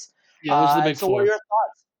 Louis. Yeah. Those are the And big so, what are four. your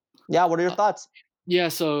thoughts? Yeah, what are your Uh, thoughts? yeah.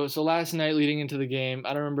 So last night leading into the game, I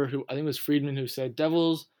don't remember who. I think it was Friedman who said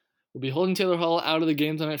Devils will be holding Taylor Hall out of the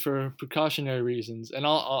game tonight for precautionary reasons, and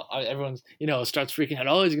everyone's starts freaking out.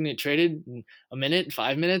 Oh, he's gonna get traded in a minute,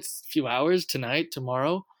 5 minutes, few hours, tonight,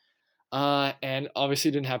 tomorrow. And obviously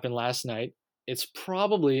it didn't happen last night. It's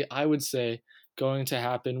probably, I would say, going to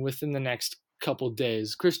happen within the next couple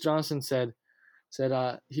days. Chris Johnson said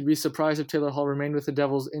he'd be surprised if Taylor Hall remained with the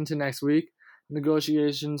Devils into next week.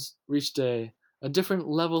 Negotiations reached a different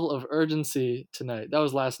level of urgency tonight. That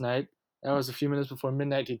was last night. That was a few minutes before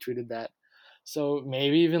midnight. He tweeted that. So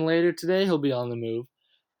maybe even later today he'll be on the move.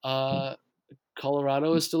 Uh,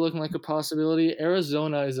 Colorado is still looking like a possibility.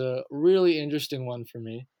 Arizona is a really interesting one for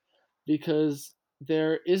me because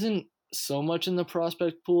there isn't so much in the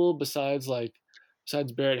prospect pool besides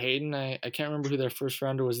Barrett Hayton. I can't remember who their first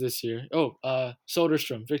rounder was this year. Oh,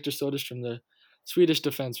 Soderstrom, Victor Soderstrom, the Swedish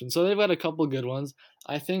defenseman. So they've got a couple good ones.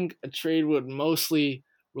 I think a trade would mostly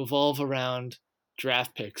revolve around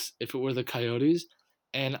draft picks if it were the Coyotes.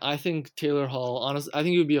 And I think Taylor Hall, honestly, I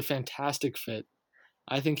think he would be a fantastic fit.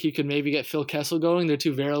 I think he could maybe get Phil Kessel going. They're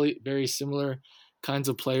two very, very similar kinds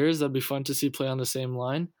of players. That'd be fun to see play on the same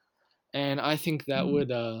line, and I think that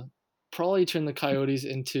would probably turn the Coyotes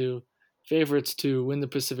into favorites to win the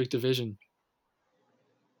Pacific Division.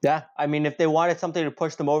 Yeah, I mean, if they wanted something to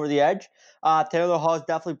push them over the edge, Taylor Hall is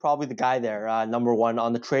definitely probably the guy there, number one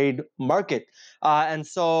on the trade market. And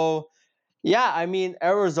so Yeah, I mean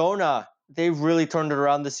Arizona, they've really turned it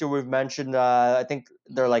around this year. We've mentioned, I think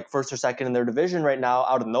they're like first or second in their division right now,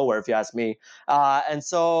 out of nowhere, if you ask me. And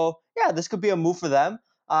so, yeah, this could be a move for them.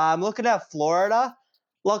 I'm looking at Florida.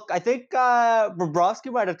 Look, I think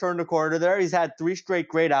Bobrovsky might have turned the corner there. He's had 3 straight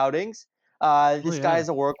great outings. Oh This guy yeah. is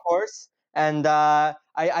a workhorse, and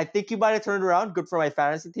I think he might have turned around. Good for my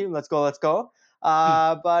fantasy team. Let's go, let's go.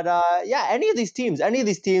 But yeah, any of these teams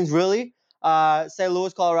really St.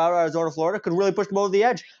 Louis, Colorado, Arizona, Florida could really push them over the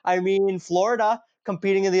edge. I mean, Florida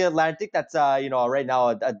competing in the Atlantic, that's right now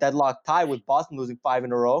a deadlock tie with Boston losing 5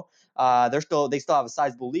 in a row. They still have a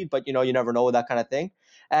sizable lead, but you never know with that kind of thing.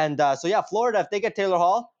 And so yeah, Florida, if they get Taylor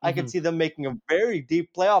Hall, I could Hmm. see them making a very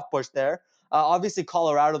deep playoff push there. Obviously,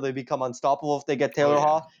 Colorado, they become unstoppable if they get Oh Taylor yeah.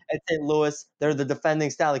 Hall. And St. Louis, they're the defending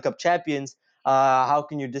Stanley Cup champions. How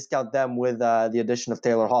can you discount them with the addition of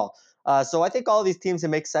Taylor Hall? So I think all these teams it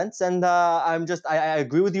makes sense, and I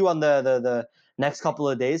agree with you on the next couple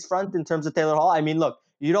of days front in terms of Taylor Hall. I mean, look,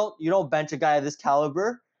 you don't bench a guy of this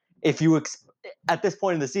caliber if at this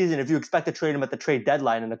point in the season if you expect to trade him at the trade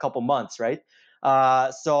deadline in a couple months, right?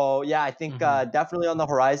 So yeah, I think Hmm. definitely on the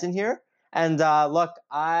horizon here. And look,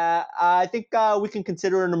 I think we can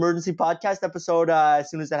consider an emergency podcast episode as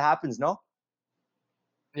soon as that happens. No.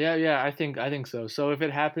 Yeah, yeah. I think so. So if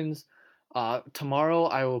it happens tomorrow,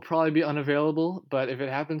 I will probably be unavailable. But if it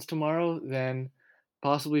happens tomorrow, then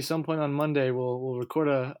possibly some point on Monday we'll record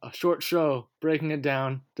a short show breaking it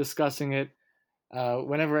down, discussing it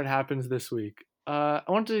whenever it happens this week. I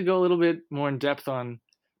wanted to go a little bit more in depth on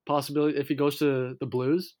possibility if he goes to the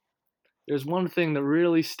Blues. There's one thing that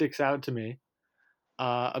really sticks out to me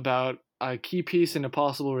about a key piece in a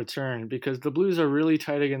possible return because the Blues are really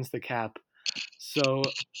tight against the cap. So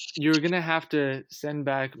you're gonna have to send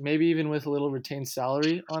back, maybe even with a little retained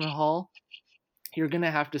salary on Hall, you're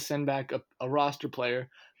gonna have to send back a roster player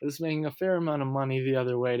that's making a fair amount of money the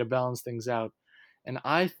other way to balance things out. And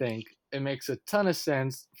I think it makes a ton of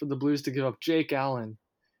sense for the Blues to give up Jake Allen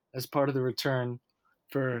as part of the return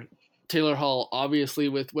for Taylor Hall, obviously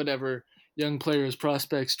with whatever young players,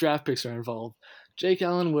 prospects, draft picks are involved. Jake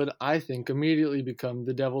Allen would, I think, immediately become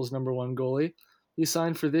the Devils' number one goalie. He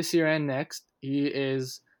signed for this year and next. He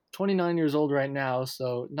is 29 years old right now,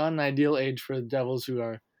 so not an ideal age for the Devils, who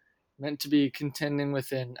are meant to be contending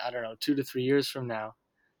within, I don't know, 2 to 3 years from now.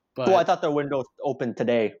 Well, I But, thought their window opened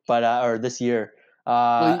today, but or this year. well,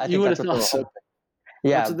 I you think would that's have what they thought were so. hoping.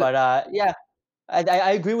 Yeah, What's the, but yeah,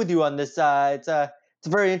 I agree with you on this. It's a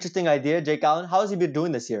very interesting idea, Jake Allen. How has he been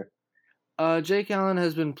doing this year? Jake Allen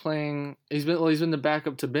has been playing. He's been the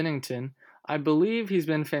backup to Bennington. I believe he's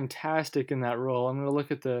been fantastic in that role. I'm going to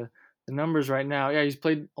look at the numbers right now. Yeah, he's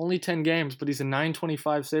played only 10 games, but he's a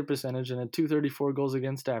 925 save percentage and a 234 goals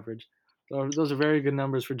against average. So those are very good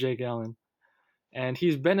numbers for Jake Allen. And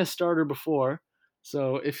he's been a starter before,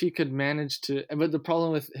 so if he could manage to, but the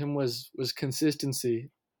problem with him was consistency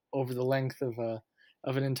over the length of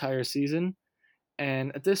an entire season.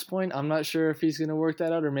 And at this point, I'm not sure if he's going to work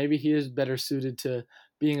that out, or maybe he is better suited to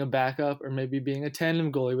being a backup, or maybe being a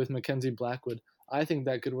tandem goalie with Mackenzie Blackwood. I think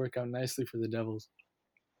that could work out nicely for the Devils.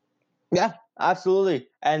 Yeah, absolutely.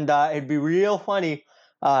 And it'd be real funny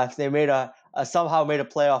if they made somehow made a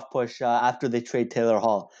playoff push after they trade Taylor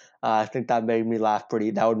Hall. I think that made me laugh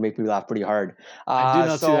pretty. That would make me laugh pretty hard. I do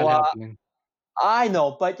not see So that happening. I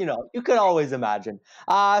know, but you can always imagine.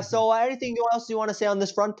 Mhm. So anything else you want to say on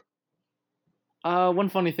this front? One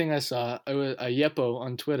funny thing I saw, Yeppo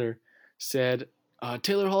on Twitter said,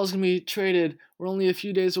 Taylor Hall's going to be traded. We're only a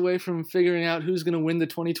few days away from figuring out who's going to win the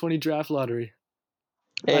 2020 draft lottery.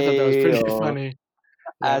 I thought that was Hey, pretty funny. Yeah,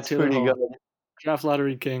 that's Taylor pretty good. Hall, draft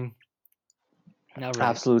lottery king. All right.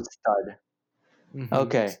 Absolute stud.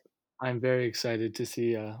 Okay. I'm very excited to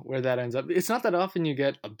see where that ends up. It's not that often you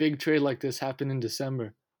get a big trade like this happen in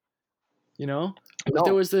December. You know, like No,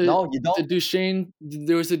 no, you don't.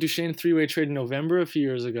 There was the Duchesne three-way trade in November a few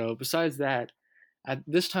years ago. Besides that, at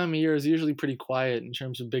this time of year is usually pretty quiet in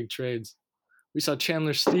terms of big trades. We saw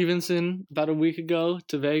Chandler Stevenson about a week ago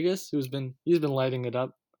to Vegas, he's been lighting it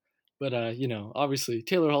up. But obviously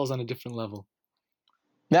Taylor Hall's on a different level.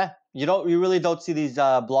 Yeah, you really don't see these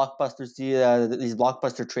these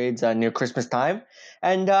blockbuster trades near Christmas time.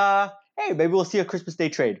 And hey, maybe we'll see a Christmas Day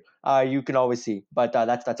trade. You can always see, but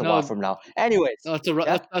that's a while No, from now. Anyways, no,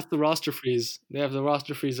 yeah. that's the roster freeze. They have the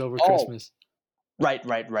roster freeze over Oh, Christmas.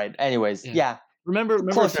 right. Anyways, Yeah. yeah, Remember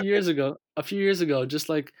closer. a few years ago, just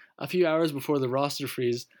like a few hours before the roster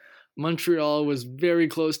freeze, Montreal was very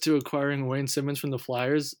close to acquiring Wayne Simmons from the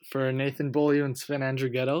Flyers for Nathan Beaulieu and Sven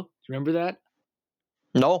Andrighetto. Do you remember that?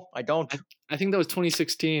 No, I don't. I think that was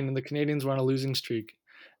 2016, and the Canadians were on a losing streak,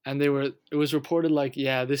 and it was reported like,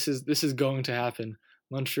 yeah, this is going to happen.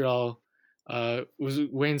 Montreal was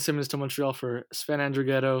Wayne Simmons to Montreal for Sven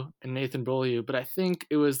Andrighetto and Nathan Beaulieu, but I think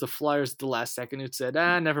it was the Flyers at the last second who said,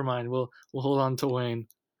 never mind, we'll hold on to Wayne.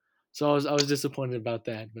 So I was disappointed about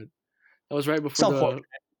that, but that was right before Some the fortunate.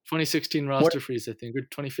 2016 Would roster freeze, I think, or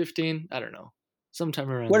 2015. I don't know, sometime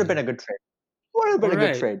around would have been there. a good trade. Would have been All a good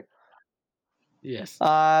right, trade. yes,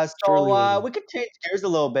 So surely would have. we could change gears a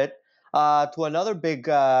little bit to another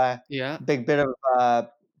Yeah. big bit of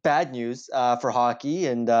bad news for hockey,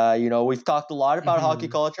 and we've talked a lot about hockey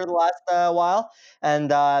Hmm. culture the last while, and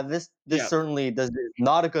this Yeah. certainly does is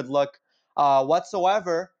not a good look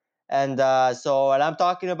whatsoever. And and I'm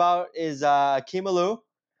talking about is Akim Aliu.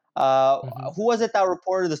 Uh, Hmm. who was it that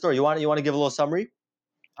reported the story? You want to give a little summary?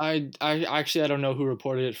 I actually I don't know who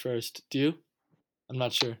reported it first. Do you? I'm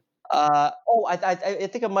not sure. I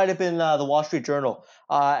think it might have been the Wall Street Journal.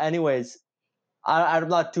 Anyways, I'm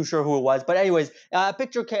not too sure who it was, but anyways,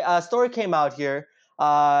 story came out here.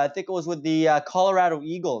 I think it was with the Colorado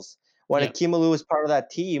Eagles when Yeah. Akim Aliu was part of that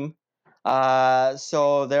team.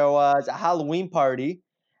 So there was a Halloween party,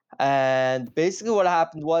 and basically, what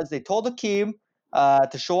happened was they told Akeem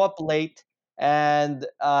to show up late, and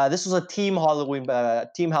this was a team Halloween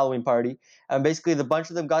party. And basically, the bunch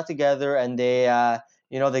of them got together, and they got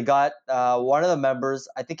one of the members.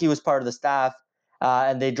 I think he was part of the staff,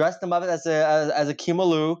 and they dressed him up as Akeem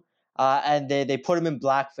Aliu, and they put him in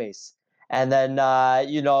blackface. And then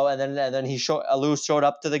Aliu showed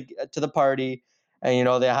up to the party, and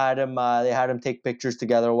they had him take pictures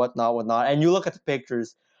together, whatnot. And you look at the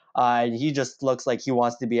pictures, he just looks like he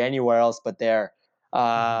wants to be anywhere else but there.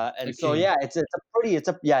 And so Akeem. yeah,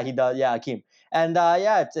 yeah, he does, yeah, Akeem. And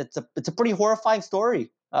yeah, it's a pretty horrifying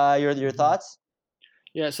story. Your Hmm. thoughts?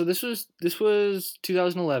 Yeah. So this was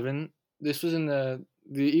 2011. This was in the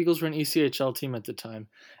Eagles were an ECHL team at the time,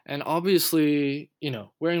 and obviously,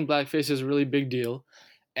 wearing blackface is a really big deal,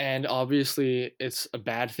 and obviously, it's a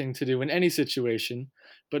bad thing to do in any situation.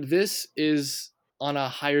 But this is on a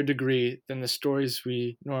higher degree than the stories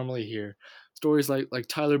we normally hear. Stories like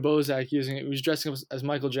Tyler Bozak using it, he was dressing up as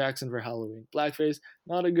Michael Jackson for Halloween. Blackface,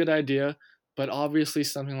 not a good idea, but obviously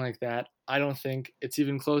something like that, I don't think it's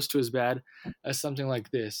even close to as bad as something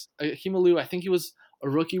like this. Himalu, I think he was a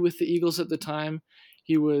rookie with the Eagles at the time.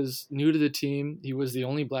 He was new to the team. He was the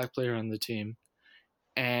only black player on the team.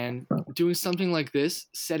 And doing something like this,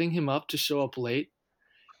 setting him up to show up late,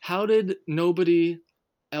 how did nobody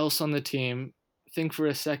else on the team think for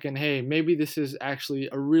a second, hey, maybe this is actually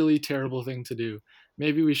a really terrible thing to do?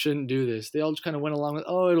 Maybe we shouldn't do this. They all just kind of went along with,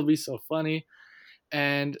 oh, it'll be so funny.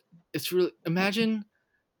 And it's really imagine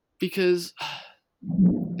because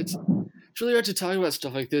it's it's really hard to talk about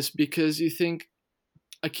stuff like this because you think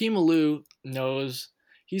Akeem Alou knows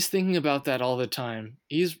he's thinking about that all the time.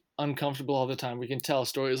 He's uncomfortable all the time. We can tell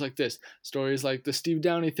stories like this, stories like the Steve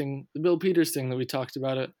Downey thing, the Bill Peters thing that we talked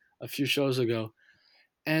about a few shows ago.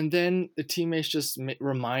 And then the teammates just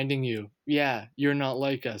reminding you, yeah, you're not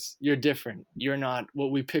like us. You're different. You're not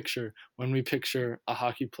what we picture when we picture a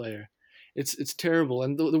hockey player. It's terrible.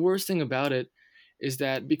 And the worst thing about it is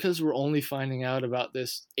that because we're only finding out about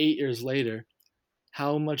this 8 years later,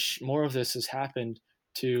 how much more of this has happened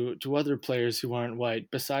to other players who aren't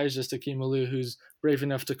white, besides just Akeem Alou, who's brave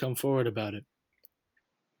enough to come forward about it.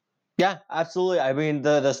 Yeah, absolutely. I mean,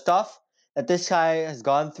 the stuff that this guy has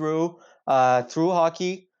gone through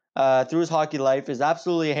hockey, through his hockey life is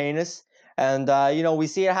absolutely heinous, and we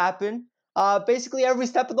see it happen basically every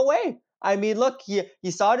step of the way. I mean, look,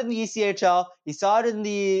 he saw it in the ECHL, he saw it in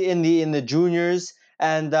the juniors,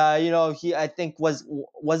 and he I think was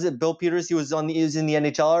it Bill Peters? He was in the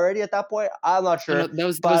NHL already at that point. I'm not Oh, no, sure, that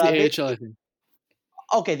was but the AHL, I basically think.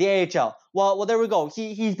 okay, the AHL. Well, there we go.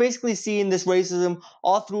 He's basically seen this racism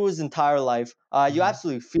all through his entire life. You Mm-hmm.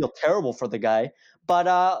 absolutely feel terrible for the guy. But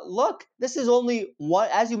look, this is only one.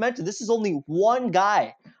 As you mentioned, this is only one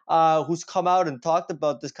guy who's come out and talked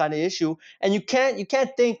about this kind of issue. And you can't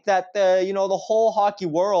think that the whole hockey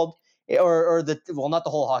world or the well, not the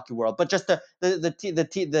whole hockey world, but just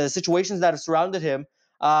the situations that have surrounded him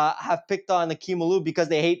have picked on Akeem Alou because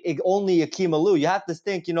they hate only Akeem Alou. You have to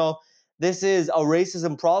think, this is a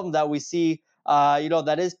racism problem that we see,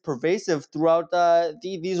 that is pervasive throughout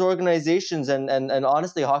these organizations and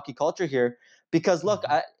honestly hockey culture here. Because look,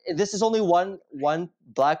 Mm-hmm. this is only one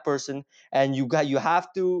black person, and you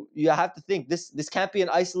have to think this can't be an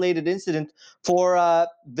isolated incident for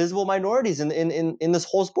visible minorities in this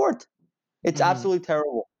whole sport. It's Mm-hmm. absolutely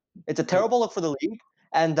terrible. It's a Yep. terrible look for the league.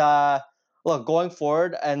 And look, going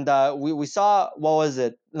forward, and we saw what was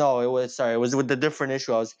it? No, it was with the different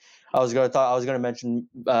issue. I was gonna talk. I was gonna mention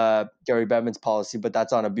Gary Bettman's policy, but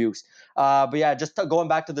that's on abuse. But yeah, just going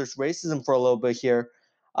back to this racism for a little bit here.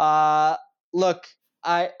 Uh, look,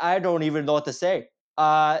 I don't even know what to say.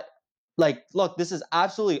 Look, this is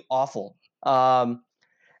absolutely awful.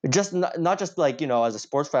 Just not just like as a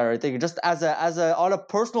sports fan or anything, just as a on a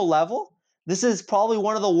personal level, this is probably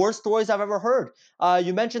one of the worst stories I've ever heard.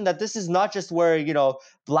 You mentioned that this is not just where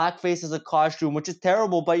blackface is a costume, which is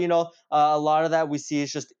terrible, but a lot of that we see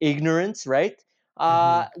is just ignorance, right?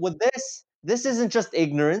 Mm-hmm. With this isn't just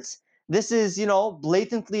ignorance. This is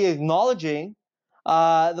blatantly acknowledging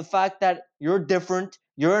the fact that you're different,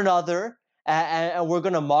 you're another, and we're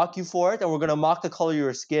gonna mock you for it, and we're gonna mock the color of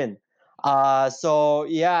your skin. So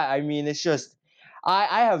yeah, I mean, it's just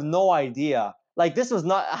I have no idea. Like this is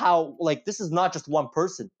not just one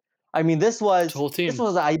person. I mean, this It's a was whole this team.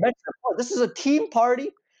 was I mentioned before, this is a team party,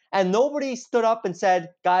 and nobody stood up and said,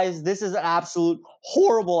 "Guys, this is an absolute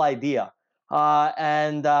horrible idea."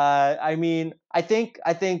 And I mean, I think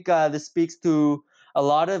this speaks to a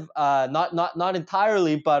lot of not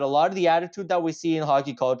entirely, but a lot of the attitude that we see in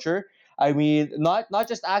hockey culture. I mean, not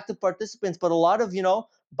just active participants, but a lot of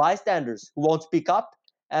bystanders who won't speak up.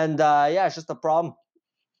 And yeah, it's just a problem.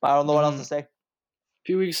 I don't know what else Mm-hmm. to say.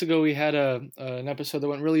 Few weeks ago, we had an episode that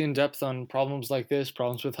went really in depth on problems like this,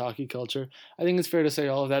 problems with hockey culture. I think it's fair to say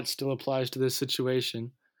all of that still applies to this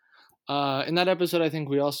situation. In that episode, I think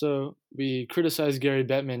we criticized Gary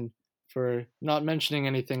Bettman for not mentioning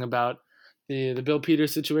anything about the Bill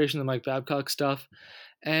Peters situation, the Mike Babcock stuff,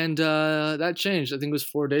 and that changed. I think it was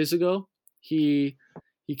 4 days ago. He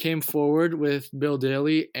he came forward with Bill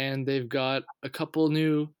Daly, and they've got a couple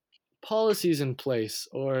new policies in place,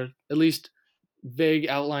 or at least vague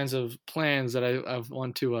outlines of plans that I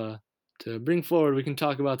want to bring forward. We can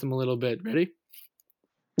talk about them a little bit. Ready?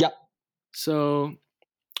 Yeah. So,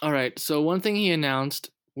 all right. So one thing he announced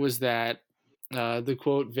was that the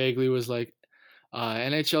quote vaguely was like,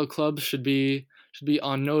 NHL clubs should be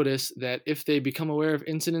on notice that if they become aware of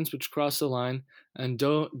incidents which cross the line and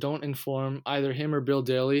don't inform either him or Bill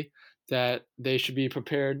Daly, that they should be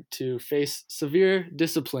prepared to face severe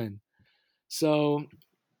discipline. So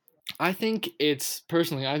I think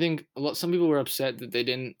some people were upset that they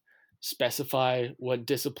didn't specify what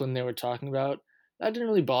discipline they were talking about. That didn't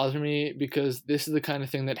really bother me because this is the kind of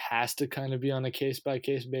thing that has to kind of be on a case by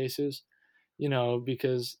case basis,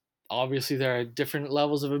 because obviously there are different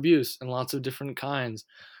levels of abuse and lots of different kinds.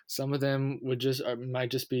 Some of them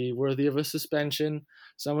might just be worthy of a suspension.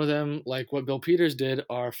 Some of them, like what Bill Peters did,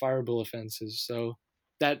 are fireable offenses. So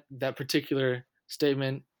that particular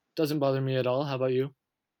statement doesn't bother me at all. How about you?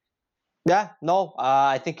 Yeah, no,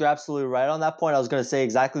 I think you're absolutely right on that point. I was going to say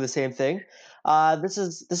exactly the same thing. This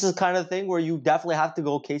is kind of thing where you definitely have to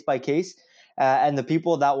go case by case, and the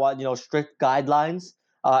people that want strict guidelines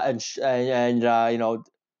and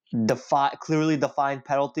clearly defined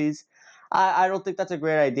penalties. I don't think that's a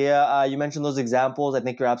great idea. You mentioned those examples. I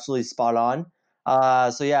think you're absolutely spot on.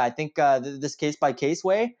 So yeah, I think this case by case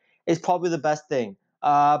way is probably the best thing.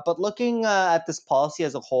 But looking at this policy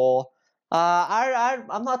as a whole.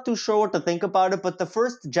 I'm not too sure what to think about it, but the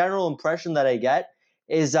first general impression that I get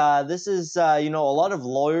is this is a lot of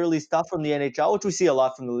lawyerly stuff from the NHL, which we see a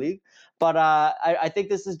lot from the league. But I think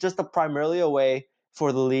this is just primarily a way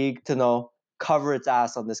for the league to cover its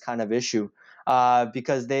ass on this kind of issue,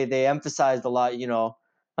 because they emphasized a lot,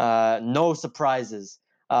 no surprises,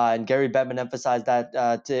 and Gary Bettman emphasized that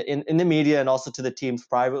in the media and also to the teams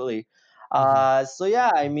privately. Hmm. So yeah,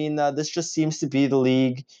 I mean, this just seems to be the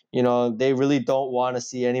league. They really don't want to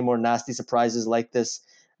see any more nasty surprises like this,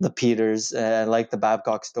 the Peters and like the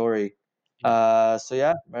Babcock story. Yeah. So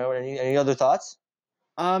yeah, any other thoughts?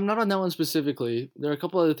 Not on that one specifically. There are a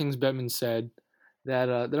couple other things Bettman said that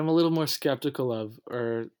I'm a little more skeptical of,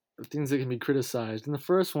 or things that can be criticized. And the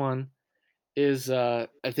first one is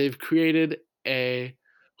that they've created a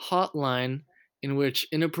hotline in which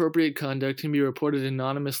inappropriate conduct can be reported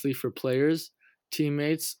anonymously for players,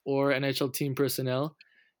 teammates, or NHL team personnel.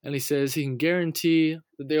 And he says he can guarantee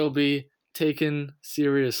that they will be taken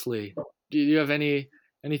seriously. Do you have any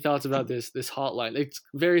thoughts about this hotline? It's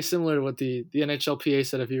very similar to what the NHLPA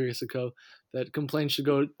said a few years ago, that complaints should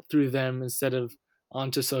go through them instead of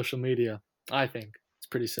onto social media. I think it's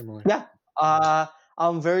pretty similar. Yeah. Uh,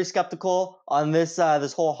 I'm very skeptical on this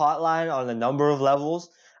whole hotline on a number of levels.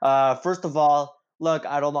 First of all, look,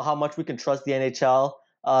 I don't know how much we can trust the NHL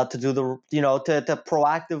to do the to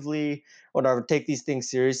proactively whatever take these things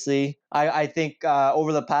seriously. I think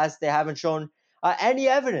over the past they haven't shown any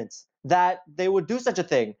evidence that they would do such a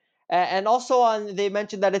thing. And also on they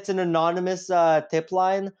mentioned that it's an anonymous tip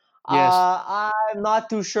line. Yes. I'm not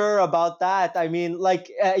too sure about that. I mean, like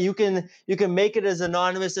you can make it as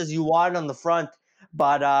anonymous as you want on the front,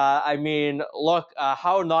 but I mean, look,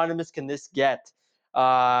 how anonymous can this get?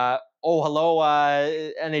 Oh, hello,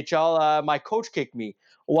 NHL. My coach kicked me.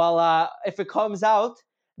 Well, if it comes out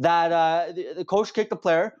that the coach kicked a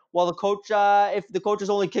player, well, if the coach has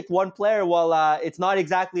only kicked one player, well, it's not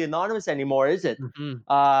exactly anonymous anymore, is it? Hmm.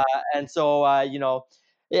 Uh, and so,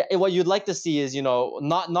 what you'd like to see is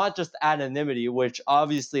not just anonymity, which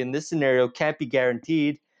obviously in this scenario can't be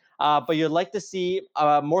guaranteed, but you'd like to see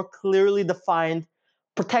more clearly defined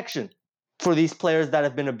protection for these players that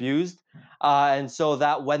have been abused, and so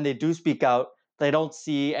that when they do speak out, they don't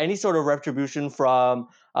see any sort of retribution from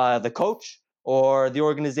the coach or the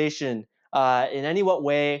organization in any what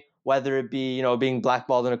way, whether it be being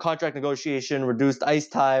blackballed in a contract negotiation, reduced ice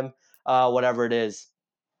time, whatever it is.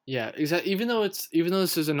 Yeah, exactly. Even though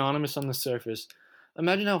this is anonymous on the surface,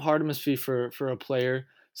 imagine how hard it must be for a player.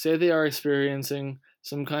 Say they are experiencing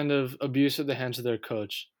some kind of abuse at the hands of their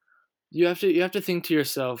coach. You have to think to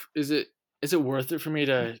yourself, is it worth it for me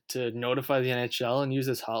to notify the NHL and use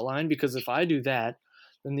this hotline? Because if I do that,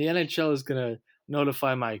 then the NHL is gonna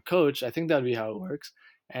notify my coach. I think that'd be how it works,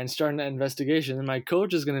 and start an investigation. And my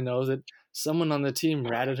coach is gonna know that someone on the team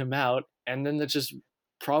ratted him out, and then that just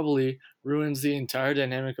probably ruins the entire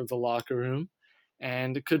dynamic of the locker room,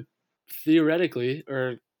 and could theoretically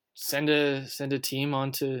or send a team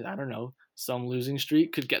onto, I don't know, some losing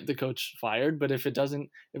streak, could get the coach fired. But if it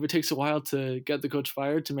takes a while to get the coach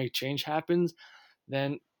fired to make change happens,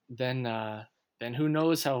 then then uh, then who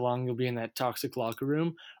knows how long you'll be in that toxic locker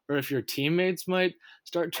room, or if your teammates might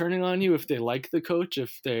start turning on you if they like the coach,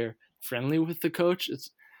 if they're friendly with the coach.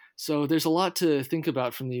 So there's a lot to think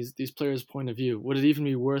about from these players' point of view. Would it even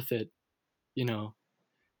be worth it, you know,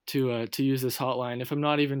 to use this hotline if I'm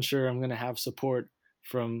not even sure I'm going to have support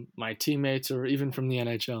from my teammates or even from the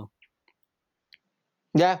NHL?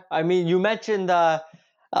 Yeah, I mean, you mentioned the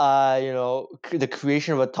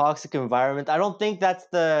creation of a toxic environment. I don't think that's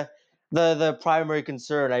the primary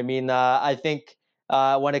concern. I mean, I think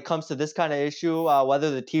when it comes to this kind of issue,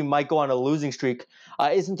 whether the team might go on a losing streak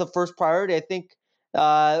isn't the first priority. I think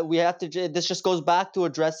we have to. This just goes back to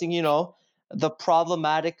addressing, the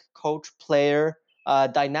problematic coach-player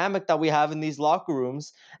dynamic that we have in these locker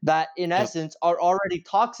rooms that, in Yep. essence, are already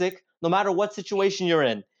toxic, no matter what situation you're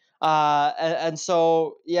in. And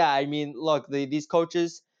so, yeah, I mean, look, these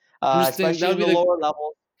coaches, I'm just thinking especially in the lower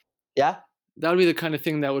levels, yeah, that would be the kind of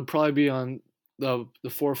thing that would probably be on the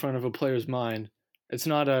forefront of a player's mind. It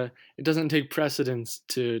doesn't take precedence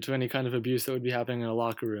to any kind of abuse that would be happening in a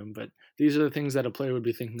locker room, but these are the things that a player would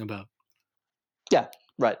be thinking about. yeah,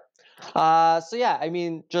 right. So yeah, I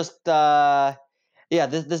mean, just yeah,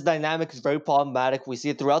 this dynamic is very problematic. We see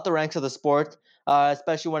it throughout the ranks of the sport,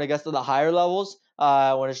 especially when it gets to the higher levels.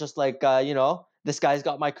 When it's just like this guy's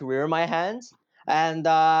got my career in my hands, and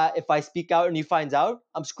if I speak out and he finds out,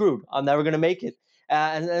 I'm screwed. I'm never gonna make it.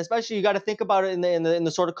 And especially you got to think about it in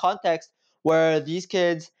the sort of context where these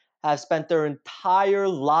kids have spent their entire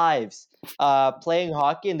lives playing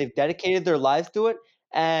hockey and they've dedicated their lives to it,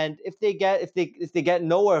 and if they get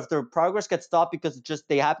nowhere, if their progress gets stopped because it's just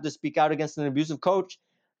they happen to speak out against an abusive coach,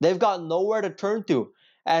 they've got nowhere to turn to.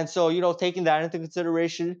 And so, taking that into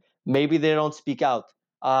consideration, maybe they don't speak out.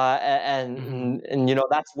 Hmm. And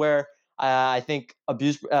that's where I think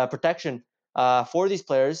abuse protection for these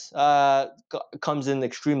players comes in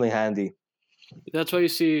extremely handy. That's why you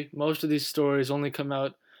see most of these stories only come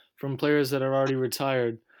out from players that are already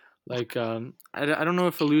retired. Like, I don't know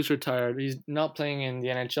if Alou's retired. He's not playing in the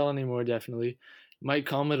NHL anymore, definitely. Mike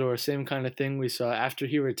Commodore, same kind of thing we saw. After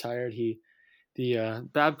he retired, the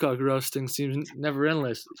Babcock roasting seems never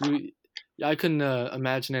endless. I couldn't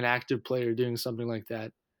imagine an active player doing something like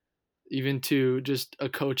that, even to just a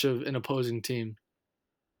coach of an opposing team.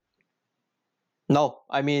 No,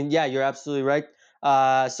 I mean, yeah, you're absolutely right.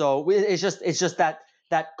 It's just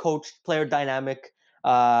that coach player dynamic,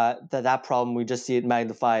 that problem we just see it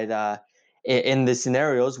magnified in the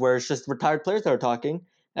scenarios where it's just retired players that are talking,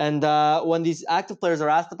 and when these active players are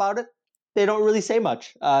asked about it, they don't really say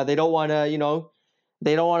much. They don't want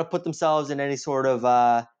to put themselves in any sort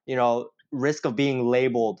of risk of being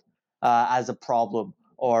labeled as a problem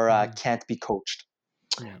or Hmm. can't be coached.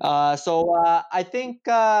 Yeah. So I think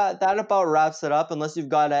that about wraps it up. Unless you've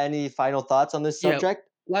got any final thoughts on this Yeah. subject.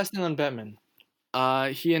 Last thing on Bettman.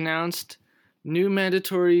 He announced new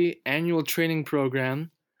mandatory annual training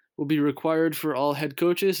program will be required for all head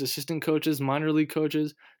coaches, assistant coaches, minor league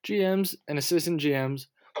coaches, GMs, and assistant GMs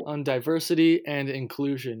on diversity and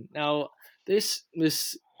inclusion. Now, this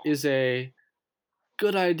is a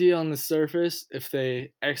good idea on the surface if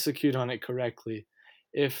they execute on it correctly.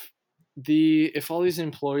 If if all these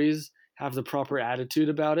employees have the proper attitude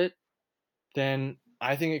about it, then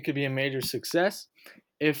I think it could be a major success.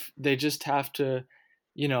 If they just have to,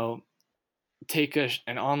 you know, take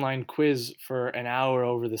an online quiz for an hour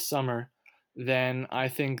over the summer, then I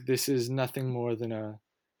think this is nothing more than a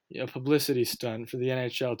publicity stunt for the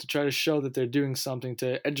NHL to try to show that they're doing something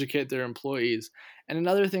to educate their employees. And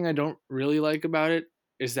another thing I don't really like about it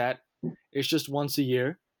is that it's just once a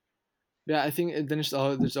year. Yeah, I think then it's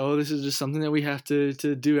this is just something that we have to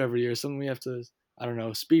do every year, something we have to, I don't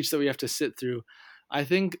know, speech that we have to sit through. I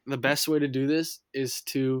think the best way to do this is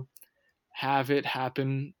to have it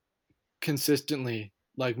happen consistently,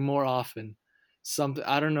 like more often. Something,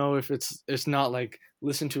 I don't know if it's not like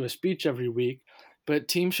listen to a speech every week, but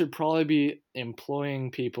teams should probably be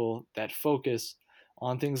employing people that focus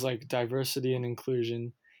on things like diversity and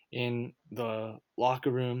inclusion in the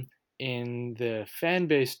locker room, in the fan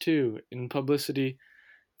base too, in publicity,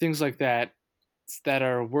 things like that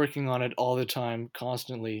are working on it all the time,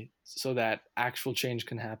 constantly, so that actual change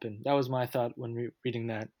can happen. That was my thought when reading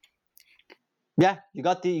that. Yeah, you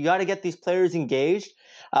got to get these players engaged,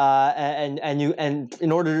 and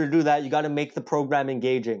in order to do that, you got to make the program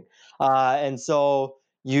engaging, and so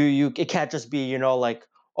you it can't just be like,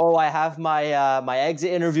 oh, I have my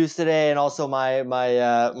exit interviews today and also my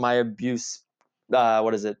abuse,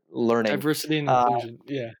 what is it, learning. Diversity and Uh, inclusion.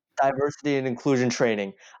 Yeah. Diversity and inclusion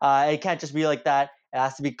training. It can't just be like that. It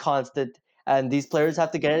has to be constant, and these players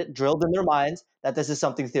have to get it drilled in their minds that this is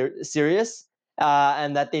something serious,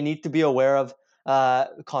 and that they need to be aware of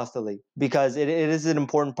constantly, because it is an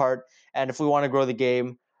important part. And if we want to grow the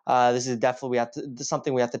game, this is definitely this is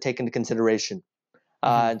something we have to take into consideration. Hmm.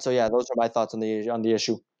 And so yeah, those are my thoughts on the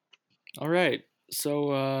issue. All right.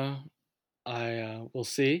 So I we'll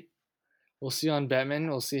see. We'll see on Batman.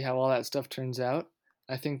 We'll see how all that stuff turns out.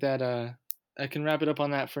 I think that I can wrap it up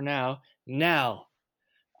on that for now. Now,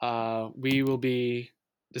 we will be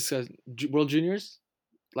discussing World Juniors.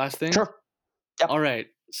 Last thing. Sure. Yep. All right.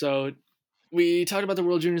 So we talked about the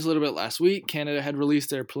World Juniors a little bit last week. Canada had released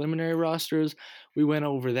their preliminary rosters. We went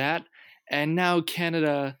over that, and now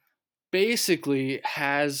Canada basically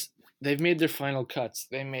they've made their final cuts.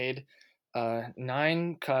 They made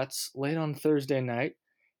 9 cuts late on Thursday night,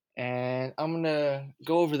 and I'm gonna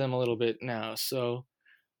go over them a little bit now. So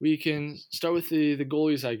we can start with the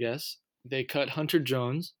goalies, I guess. They cut Hunter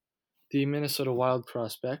Jones, the Minnesota Wild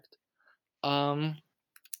prospect. Um,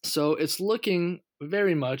 so it's looking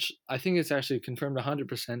very much. I think it's actually confirmed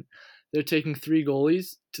 100%. They're taking 3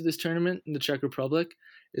 goalies to this tournament in the Czech Republic.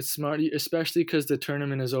 It's smart, especially because the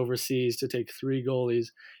tournament is overseas, to take three goalies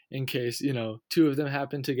in case two of them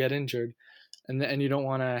happen to get injured, and you don't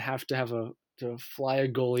want to have to fly a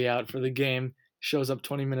goalie out for the game. Shows up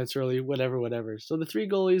 20 minutes early, whatever, whatever. So the three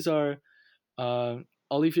goalies are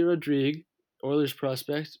Olivier Rodrigue, Oilers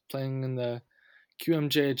prospect, playing in the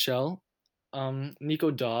QMJHL.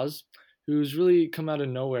 Nico Dawes, who's really come out of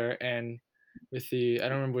nowhere, and with the I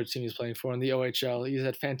don't remember which team he's playing for in the OHL. He's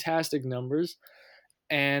had fantastic numbers.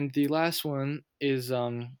 And the last one is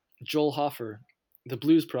Joel Hoffer, the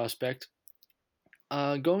Blues prospect.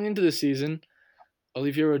 Going into the season,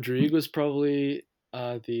 Olivier Rodrigue was probably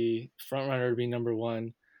the front runner to be number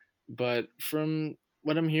one. But from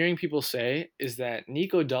what I'm hearing people say is that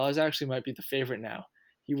Nico Dawes actually might be the favorite now.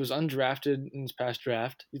 He was undrafted in his past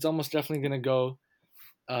draft. He's almost definitely going to go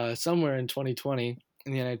somewhere in 2020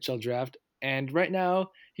 in the NHL draft. And right now,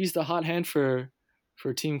 he's the hot hand for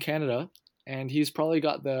Team Canada, and he's probably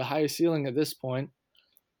got the highest ceiling at this point.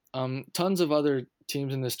 Tons of other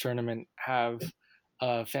teams in this tournament have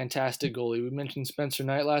a fantastic goalie. We mentioned Spencer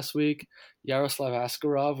Knight last week. Yaroslav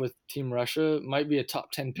Askarov with Team Russia might be a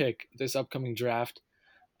top 10 pick this upcoming draft.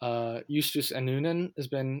 Justus Annunen has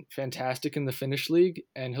been fantastic in the Finnish league,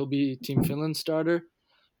 and he'll be Team Finland starter.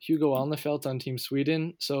 Hugo Alnefelt on Team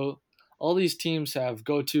Sweden. So all these teams have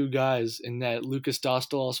go-to guys in that. Lucas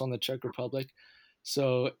Dostal also on the Czech Republic.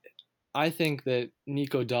 So I think that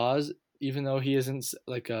Nico Dawes, even though he isn't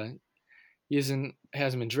hasn't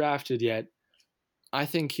been drafted yet, I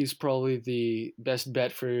think he's probably the best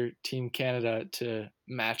bet for Team Canada to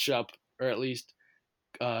match up, or at least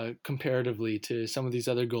comparatively to some of these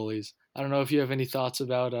other goalies. I don't know if you have any thoughts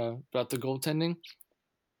about the goaltending.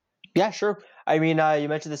 Yeah, sure. I mean, you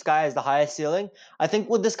mentioned this guy has the highest ceiling. I think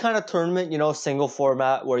with this kind of tournament, single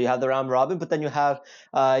format where you have the round robin, but then you have,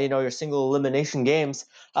 your single elimination games.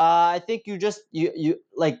 I think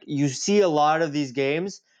you see a lot of these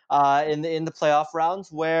games in the playoff rounds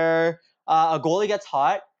where a goalie gets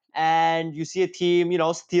hot and you see a team,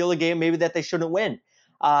 steal a game maybe that they shouldn't win.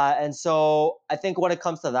 And so I think when it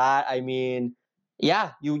comes to that, I mean,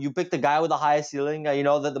 yeah, you pick the guy with the highest ceiling.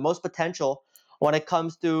 The most potential when it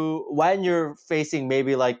comes to when you're facing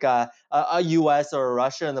maybe like a US or a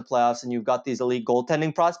Russia in the playoffs and you've got these elite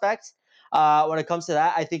goaltending prospects. When it comes to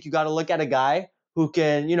that, I think you got to look at a guy who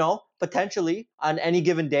can, potentially on any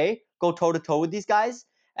given day go toe to toe with these guys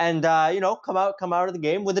and come out of the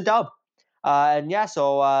game with a dub. And yeah,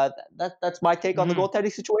 so that's my take on the Mm-hmm.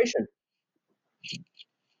 goaltending situation.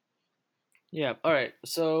 Yeah. All right.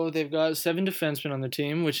 So they've got seven defensemen on the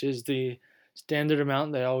team, which is the standard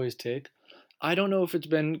amount they always take. I don't know if it's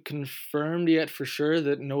been confirmed yet for sure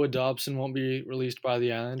that Noah Dobson won't be released by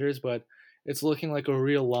the Islanders, but it's looking like a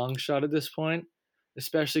real long shot at this point,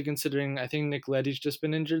 especially considering I think Nick Leddy's just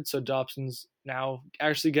been injured, so Dobson's now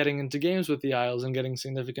actually getting into games with the Isles and getting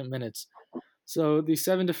significant minutes. So the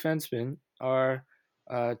seven defensemen are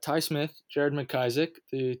Ty Smith, Jared McIsaac,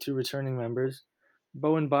 the two returning members,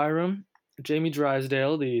 Bowen Byram, Jamie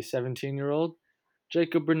Drysdale, the 17-year-old,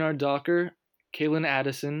 Jacob Bernard Docker, Kalen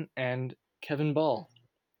Addison, and Kevin Ball.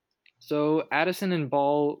 So Addison and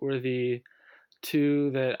Ball were the two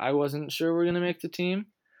that I wasn't sure were going to make the team,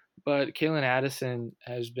 but Kalen Addison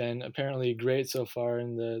has been apparently great so far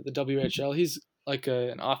in the WHL. He's like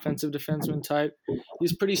an offensive defenseman type.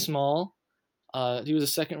 He's pretty small. He was a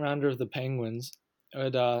second rounder of the Penguins,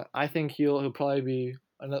 but I think he'll probably be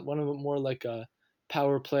one of the more like a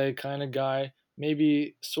power play kind of guy.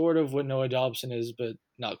 Maybe sort of what Noah Dobson is, but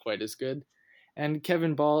not quite as good. And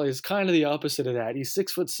Kevin Ball is kind of the opposite of that. He's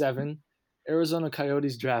 6'7", Arizona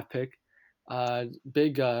Coyotes draft pick,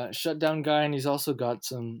 big shutdown guy, and he's also got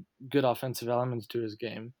some good offensive elements to his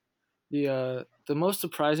game. The most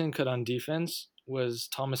surprising cut on defense was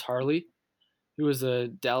Thomas Harley, who was a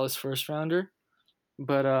Dallas first rounder.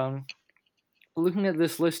 But looking at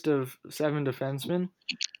this list of seven defensemen,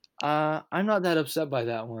 I'm not that upset by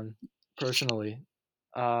that one personally.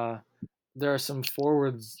 Uh, there are some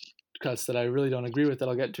forwards cuts that I really don't agree with that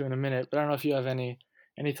I'll get to in a minute. But I don't know if you have any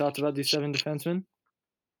thoughts about these seven defensemen.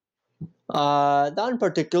 Not in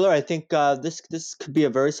particular. I think this could be a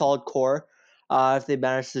very solid core if they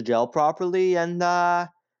manage to gel properly. And yeah,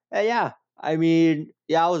 I mean,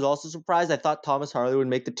 yeah, I was also surprised. I thought Thomas Harley would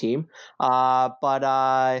make the team. But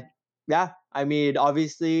yeah, I mean,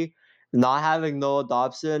 obviously, not having Noah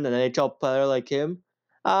Dobson, an NHL player like him,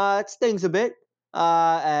 it stings a bit.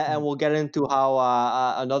 And we'll get into how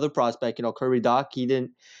another prospect, Kirby Doc, he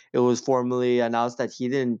didn't. It was formally announced that he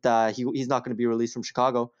didn't. He's not going to be released from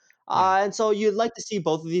Chicago. Yeah. And so you'd like to see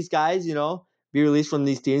both of these guys, be released from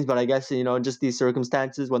these teams. But I guess, just these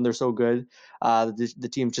circumstances when they're so good, the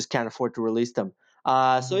teams just can't afford to release them.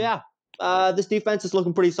 So yeah, this defense is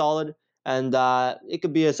looking pretty solid, and it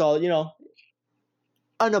could be a solid,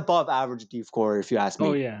 an above average D score if you ask me.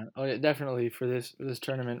 Oh yeah, definitely for this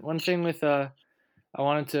tournament. One thing with I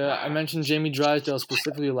mentioned Jamie Drysdale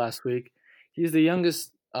specifically last week. He's the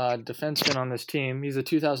youngest defenseman on this team. He's a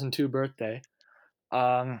 2002 birthday.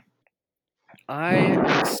 Um, I am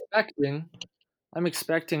expecting I'm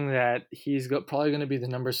expecting that probably going to be the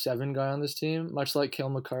number 7 guy on this team, much like Cale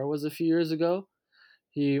Makar was a few years ago.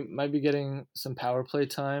 He might be getting some power play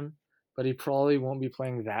time, but he probably won't be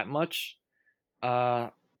playing that much. Uh,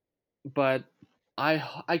 but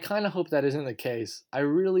I kind of hope that isn't the case. I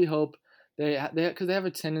really hope because they have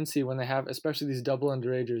a tendency when they have especially these double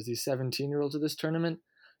underagers, these 17-year-olds of this tournament,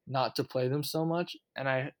 not to play them so much, and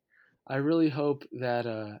I really hope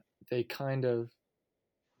that they kind of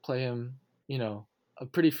play him, a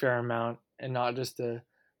pretty fair amount and not just a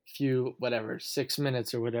few 6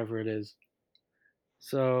 minutes or whatever it is.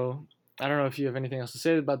 So I don't know if you have anything else to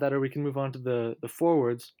say about that, or we can move on to the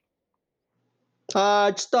forwards.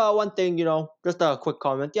 Just one thing, just a quick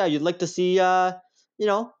comment. Yeah, you'd like to see,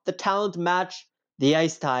 the talent match the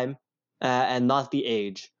ice time, and not the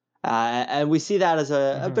age. And we see that as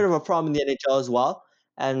a Hmm. bit of a problem in the NHL as well.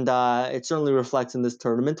 And it certainly reflects in this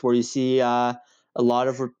tournament where you see a lot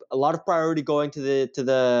of priority going to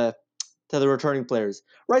the returning players,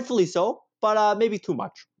 rightfully so, but maybe too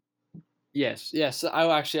much. Yes. I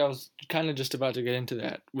was kind of just about to get into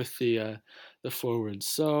that with the forwards.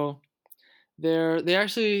 So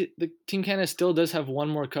the Team Canada still does have one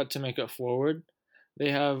more cut to make up forward.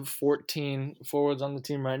 They have 14 forwards on the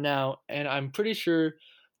team right now, and I'm pretty sure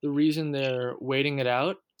the reason they're waiting it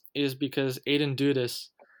out is because Aiden Dudas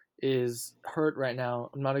is hurt right now.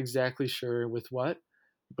 I'm not exactly sure with what,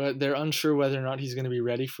 but they're unsure whether or not he's going to be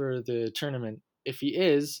ready for the tournament. If he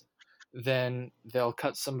is, then they'll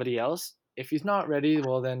cut somebody else. If he's not ready,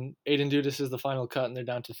 well, then Aiden Dudas is the final cut, and they're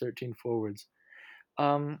down to 13 forwards.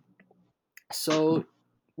 Um, so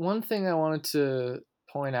one thing I wanted to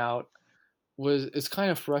point out was it's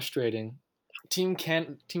kind of frustrating. Team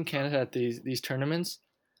Canada at these tournaments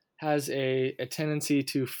has a tendency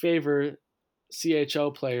to favor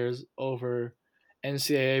CHL players over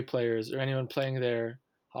NCAA players or anyone playing their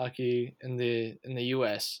hockey in the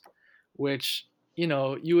US, which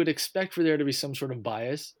you would expect for there to be some sort of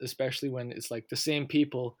bias, especially when it's like the same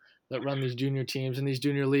people that run these junior teams and these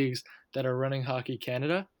junior leagues that are running Hockey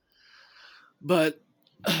Canada. But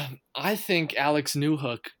I think Alex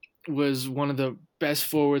Newhook was one of the best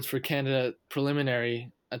forwards for Canada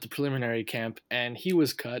at the preliminary camp, and he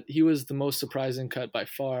was cut. He was the most surprising cut by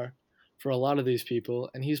far for a lot of these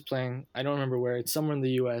people, and he's playing. I don't remember where. It's somewhere in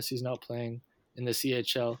the U.S. He's not playing in the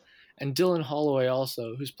CHL. And Dylan Holloway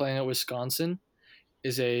also, who's playing at Wisconsin,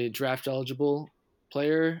 is a draft eligible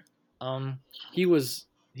player. He was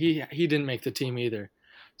he didn't make the team either.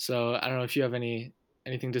 So I don't know if you have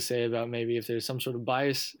anything to say about maybe if there's some sort of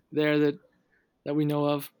bias there that we know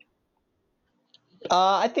of.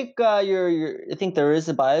 I think I think there is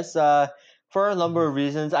a bias for a number of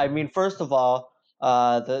reasons. I mean, first of all,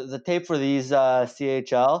 the tape for these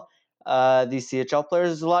CHL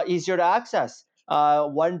players is a lot easier to access.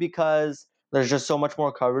 One because there's just so much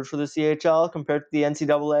more coverage for the CHL compared to the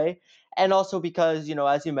NCAA, and also because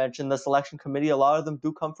as you mentioned, the selection committee, a lot of them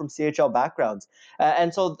do come from CHL backgrounds,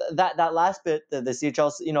 and so that last bit, the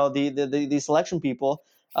CHL, the selection people,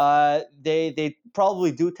 they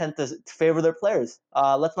probably do tend to favor their players.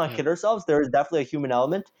 Let's not Yeah. kid ourselves. There is definitely a human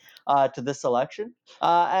element to this selection,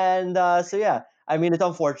 and so yeah, I mean it's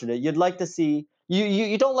unfortunate. You'd like to see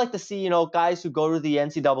you don't like to see guys who go to the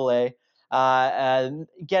NCAA and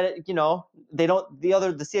get it. They don't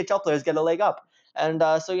the CHL players get a leg up, and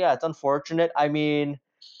so yeah, it's unfortunate. I mean,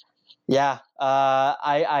 yeah,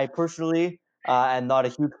 I personally am not a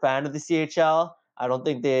huge fan of the CHL. I don't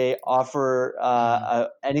think they offer Mhm.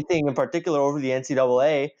 anything in particular over the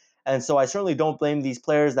NCAA, and so I certainly don't blame these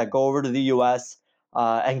players that go over to the US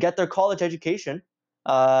and get their college education,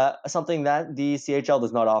 something that the CHL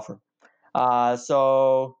does not offer.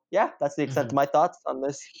 So yeah, that's the extent of Mhm. my thoughts on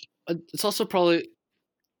this. It's also probably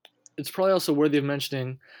also worthy of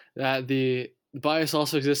mentioning that the bias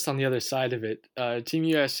also exists on the other side of it. Team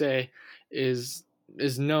USA is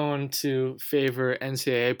is known to favor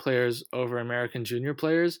NCAA players over American junior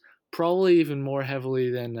players, probably even more heavily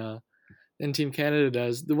than Team Canada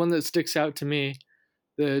does. The one that sticks out to me,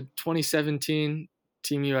 the 2017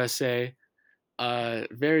 Team USA,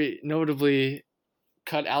 very notably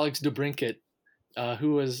cut Alex DeBrincat,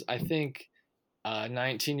 who was I think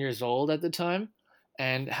 19 years old at the time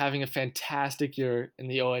and having a fantastic year in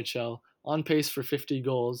the OHL. on pace for 50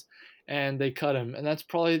 goals, and they cut him. And that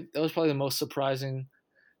was probably the most surprising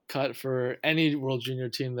cut for any World Junior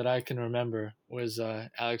team that I can remember was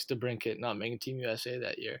Alex DeBrincat not making Team USA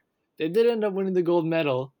that year. They did end up winning the gold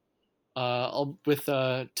medal with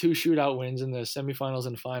two shootout wins in the semifinals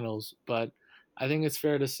and finals, but I think it's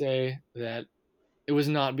fair to say that it was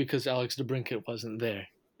not because Alex DeBrincat wasn't there.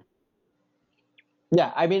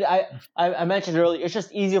 Yeah, I mean, I mentioned earlier, it's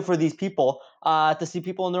just easier for these people to see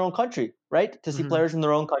people in their own country, right? To see Mm-hmm. players in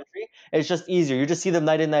their own country. It's just easier. You just see them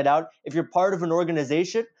night in, night out. If you're part of an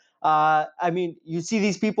organization, I mean, you see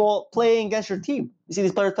these people playing against your team. You see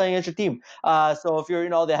these players playing against your team. So if you're,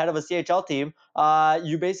 the head of a CHL team,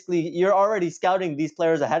 you're already scouting these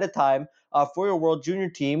players ahead of time for your World Junior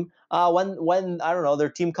team. When I don't know, their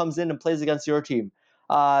team comes in and plays against your team.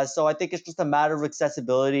 So I think it's just a matter of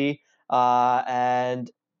accessibility.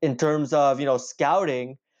 And in terms of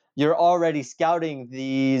scouting, you're already scouting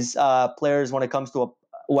these players when it comes to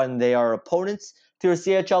when they are opponents to your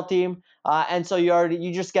CHL team, and so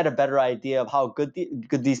you just get a better idea of how good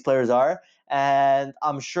these players are. And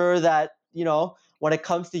I'm sure that when it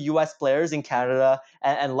comes to U.S. players in Canada,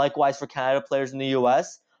 and likewise for Canada players in the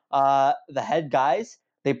U.S., the head guys,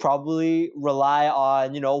 they probably rely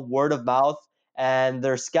on word of mouth and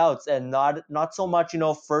their scouts, and not so much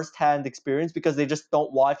firsthand experience, because they just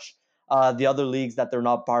don't watch the other leagues that they're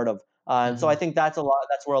not part of. And so Mm-hmm. I think that's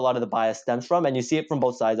where a lot of the bias stems from, and you see it from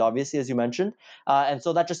both sides, obviously, as you mentioned. And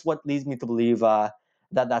so that's just what leads me to believe that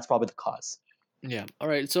that's probably the cause. Yeah. All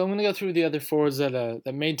right. So I'm gonna go through the other forwards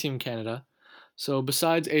that made Team Canada. So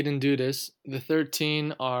besides Aiden Dudis, the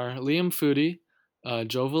 13 are Liam Foudy,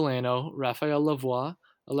 Joe Valeno, Raphael Lavoie,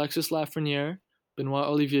 Alexis Lafreniere, Benoit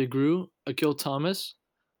Olivier Groux, Akil Thomas,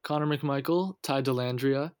 Connor McMichael, Ty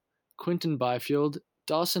Delandria, Quinton Byfield,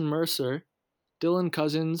 Dawson Mercer, Dylan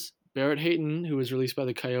Cousins, Barrett Hayton, who was released by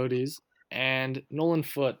the Coyotes, and Nolan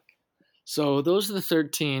Foote. So those are the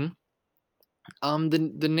 13.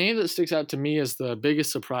 The name that sticks out to me as the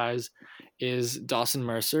biggest surprise is Dawson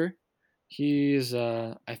Mercer.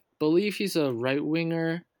 I believe he's a right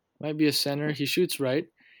winger, might be a center. He shoots right.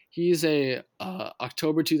 He's a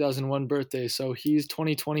October 2001 birthday, so he's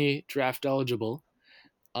 2020 draft eligible.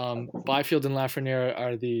 Byfield and Lafreniere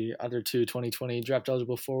are the other two 2020 draft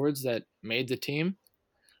eligible forwards that made the team.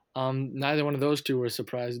 Neither one of those two were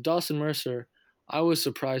surprised. Dawson Mercer, I was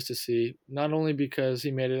surprised to see, not only because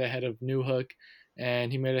he made it ahead of Newhook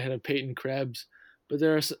and he made it ahead of Peyton Krebs, but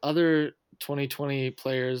there are other 2020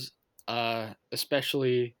 players,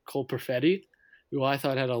 especially Cole Perfetti, who I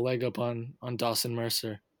thought had a leg up on Dawson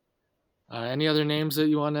Mercer. Any other names that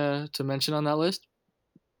you want to mention on that list?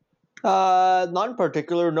 Not in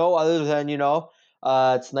particular, no. Other than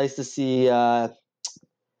it's nice to see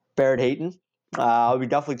Barrett Hayton. I'll be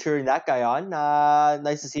definitely cheering that guy on.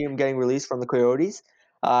 Nice to see him getting released from the Coyotes.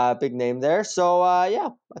 Big name there. So yeah,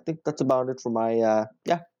 I think that's about it for my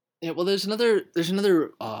yeah. Yeah, well, there's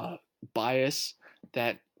another bias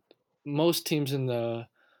that most teams in the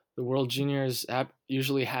World Juniors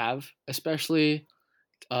usually have, especially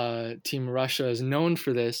Team Russia is known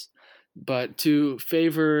for this, but to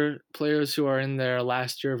favor players who are in their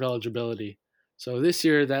last year of eligibility. So this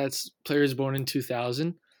year, that's players born in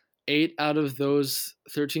 2000. 8 out of those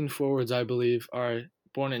 13 forwards, I believe, are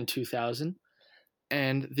born in 2000.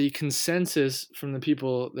 And the consensus from the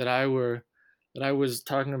people that I was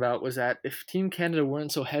talking about was that if Team Canada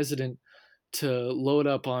weren't so hesitant to load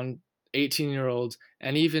up on 18-year-olds,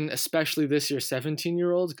 and even especially this year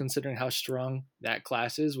 17-year-olds, considering how strong that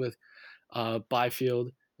class is with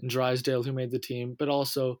Byfield and Drysdale, who made the team, but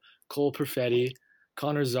also Cole Perfetti,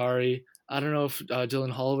 Connor Zary. I don't know if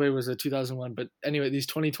Dylan Holloway was a 2001, but anyway, these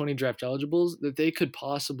 2020 draft eligibles, that they could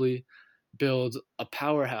possibly build a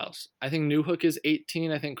powerhouse. I think Newhook is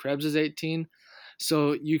 18. I think Krebs is 18.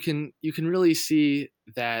 So you can really see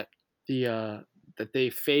that that they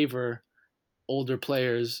favor older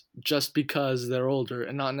players just because they're older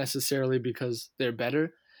and not necessarily because they're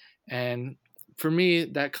better. And for me,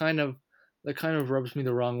 that kind of rubs me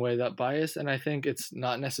the wrong way, that bias, and I think it's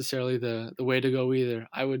not necessarily the way to go either.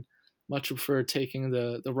 I would much prefer taking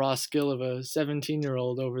the raw skill of a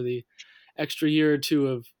 17-year-old over the extra year or two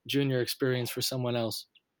of junior experience for someone else.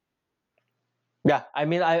 Yeah, I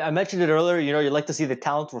mean, I mentioned it earlier. You like to see the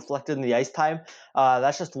talent reflected in the ice time.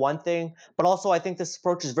 That's just one thing. But also, I think this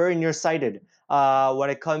approach is very nearsighted when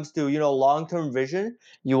it comes to long term vision.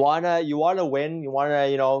 You wanna win. You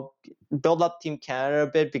wanna build up Team Canada a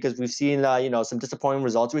bit, because we've seen some disappointing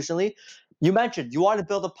results recently. You mentioned you want to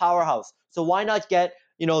build a powerhouse, so why not get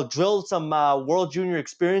drill some World Junior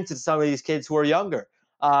experience into some of these kids who are younger.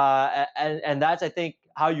 And that's, I think,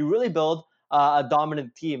 how you really build a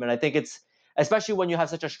dominant team. And I think it's, especially when you have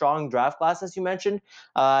such a strong draft class as you mentioned,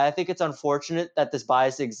 I think it's unfortunate that this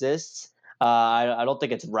bias exists. I don't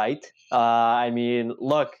think it's right. I mean,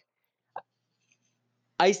 look,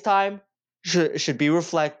 ice time should be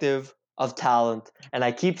reflective of talent, and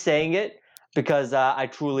I keep saying it because I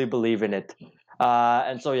truly believe in it.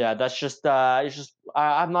 And so yeah, that's just it's just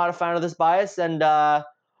I'm not a fan of this bias, and I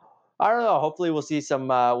don't know. Hopefully, we'll see some.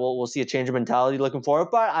 We'll see a change of mentality looking forward,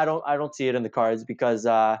 but I don't see it in the cards because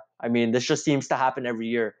I mean this just seems to happen every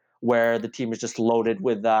year where the team is just loaded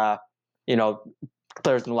with you know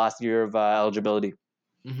players in the last year of eligibility.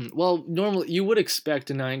 Well, normally you would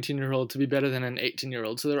expect a 19-year-old to be better than an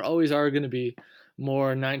 18-year-old. So there always are going to be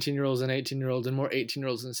more 19-year-olds than 18-year-olds and more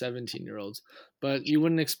 18-year-olds than 17-year-olds. But you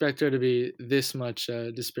wouldn't expect there to be this much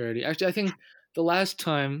disparity. Actually, I think the last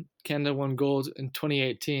time Canada won gold in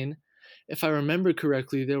 2018, if I remember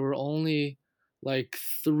correctly, there were only like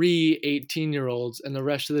 3 18-year-olds and the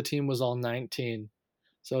rest of the team was all 19.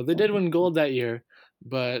 So they did win gold that year,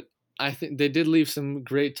 but I think they did leave some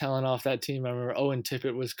great talent off that team. I remember Owen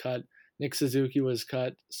Tippett was cut, Nick Suzuki was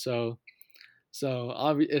cut.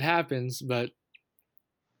 It happens, but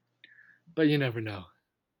you never know.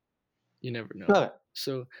 You never know. Okay.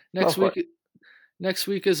 So Go for it. next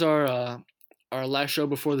week is our last show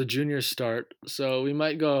before the juniors start. So we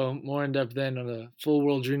might go more in depth then on a full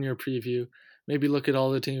World Junior preview. Maybe look at all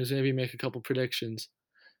the teams. Maybe make a couple predictions.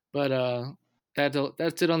 But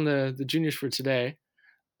that's it on the juniors for today.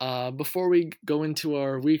 Before we go into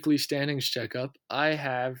our weekly standings checkup, I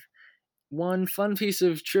have one fun piece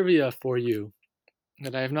of trivia for you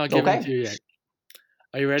that I have not given Okay. to you yet.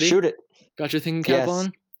 Are you ready? Shoot it. Got your thinking cap Yes.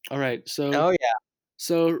 on? All right. Oh yeah.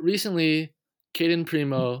 So recently, Caden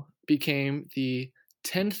Primo became the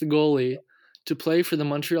 10th goalie to play for the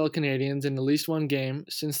Montreal Canadiens in at least one game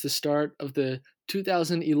since the start of the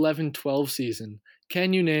 2011-12 season.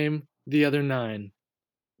 Can you name the other 9?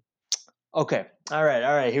 Okay. All right.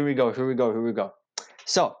 All right. Here we go. Here we go. Here we go.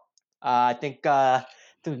 So I think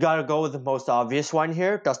we gotta go with the most obvious one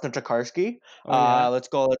here, Dustin Tokarski. Oh yeah. Let's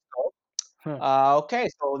go. Let's go. Huh. Okay.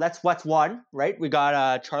 So that's what's one, right? We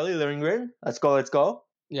got Charlie Lindgren. Let's go. Let's go.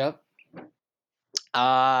 Yep.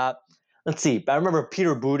 Uh, let's see. I remember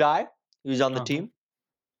Peter Budai. He was on the Uh-huh. team.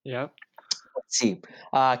 Yep. Let's see.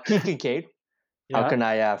 Keith Kincaid. How Yeah. can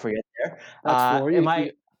I forget there? That's 4. Am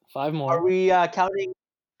I? 5 more. Are we counting?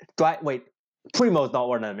 Wait. Primo's not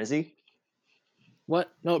one of them, is he?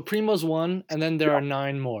 What? No, Primo's 1, and then there are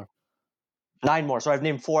 9 more. 9 more. So I've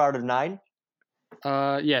named 4 out of 9.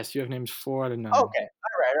 Yes, you have named 4 out of 9. Okay.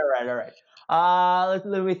 All right.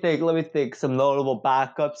 Let me think. Let me think. Some notable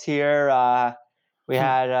backups here. We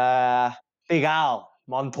had Big Al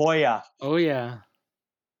Montoya. Oh yeah.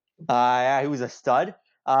 Yeah, he was a stud.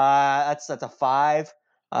 That's a 5.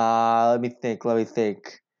 Let me think. Let me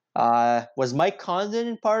think. Was Mike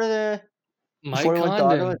Condon part of the Mike before he went to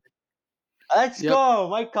Ottawa? Condon. Let's Yep. go,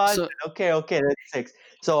 Mike Condon. So Okay, that's 6.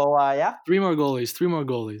 So yeah, 3 more goalies. 3 more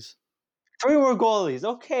goalies. 3 more goalies.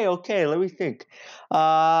 Okay. Let me think.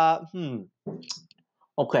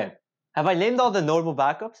 Okay. Have I named all the notable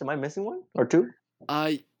backups? Am I missing one or 2?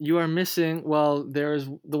 You are missing. Well, there's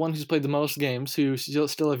the one who's played the most games, who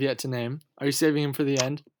still have yet to name. Are you saving him for the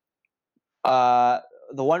end? The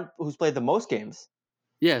one who's played the most games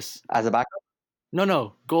Yes. as a backup?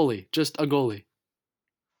 No, goalie. Just a goalie.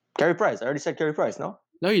 Carey Price. I already said Carey Price, no?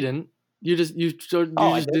 No, you didn't. You just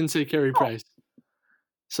didn't say Carey Price.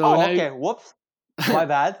 So Oh, now okay. Whoops. My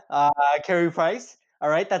bad. Carey Price. All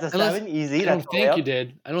right, that's a 7. Easy. I That's don't think you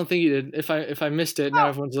did. I don't think you did. If I missed it, now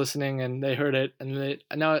everyone's listening and they heard it, and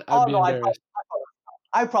now I'd be no, embarrassed.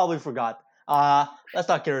 I probably forgot. Let's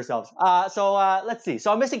not kid ourselves. So let's see.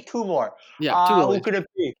 So I'm missing 2 more. Yeah, 2 goalies. Who could it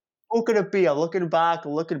be? Who could it be? I'm looking back.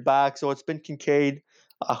 So it's been Kincaid.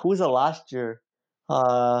 Who was it last year?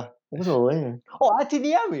 What was it later? Oh, Antti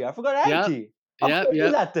Niemi. I forgot Antti. How could I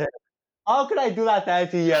do that to him? How could I do that to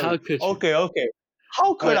Antti Niemi? How could you? Okay.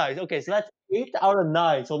 How could I? Okay, so that's 8 out of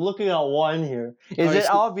 9. So I'm looking at 1 here. Is it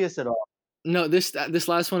obvious at all? No, this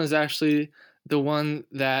last one is actually the one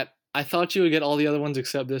that I thought you would get all the other ones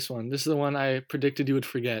except this one. This is the one I predicted you would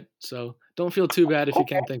forget. So don't feel too bad if you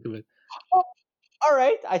can't think of it. All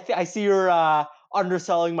right. I see you're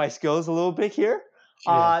underselling my skills a little bit here.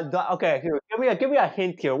 Yeah. Okay, here, give me a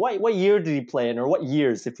hint here. What year did he play in, or what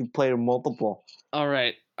years if he played in multiple? All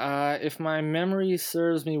right. If my memory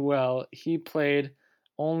serves me well, he played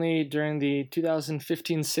only during the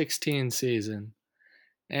 2015-16 season.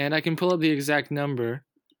 And I can pull up the exact number.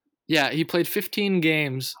 Yeah, he played 15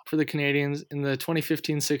 games for the Canadiens in the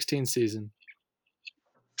 2015-16 season.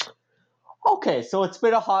 Okay, so it's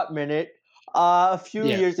been a hot minute. A few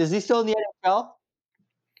Yeah. years. Is he still in the NHL?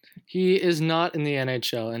 He is not in the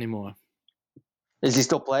NHL anymore. Is he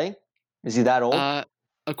still playing? Is he that old?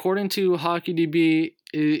 According to HockeyDB,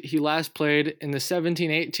 he last played in the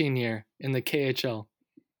 17-18 year in the KHL.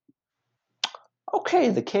 Okay,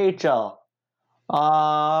 the KHL.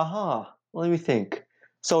 Let me think.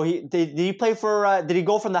 So did he play for? Did he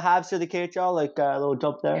go from the Habs to the KHL? Like a little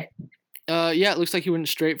jump there. Yeah, it looks like he went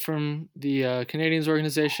straight from the Canadiens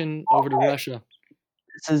organization over to Russia.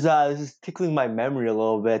 This is tickling my memory a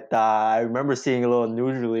little bit. I remember seeing a little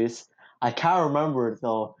news release. I can't remember it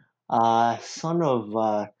though. Son of.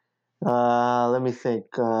 Let me think.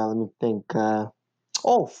 Let me think.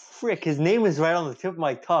 Oh frick! His name is right on the tip of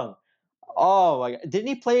my tongue. Oh my God! Didn't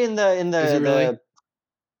he play in Is it really?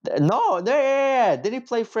 No, yeah. Did he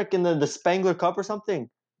play frick in the Spangler Cup or something?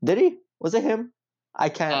 Did he? Was it him? I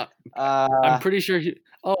can't. I'm pretty sure he.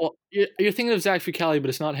 Oh, you're thinking of Zach Fucali, but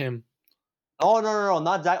it's not him. Oh no,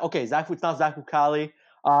 not Zach. Okay, it's not Zach Bucali.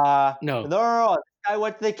 No. No. This guy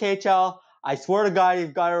went to the KHL. I swear to God,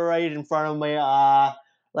 you've got it right in front of me.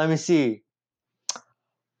 Let me see.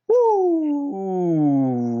 Woo.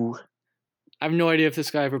 I have no idea if this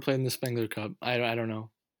guy ever played in the Spengler Cup. I don't know.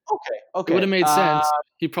 Okay. It would have made sense.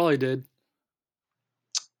 He probably did.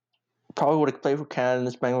 Probably would have played for Canada in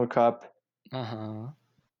the Spangler Cup.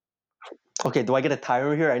 Okay, do I get a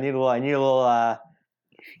timer here? I need a little.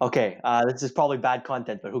 Okay, this is probably bad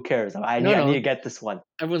content, but who cares? I need to get this one.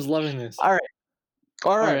 Everyone's loving this. All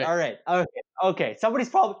right. Okay. Somebody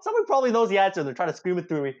probably knows the answer. They're trying to scream it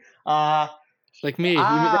through me. Like me.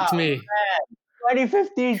 That's me. Man.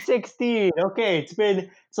 2015-16. Okay, it's been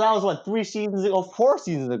so that was what 3 seasons ago, 4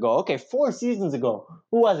 seasons ago. Okay, 4 seasons ago.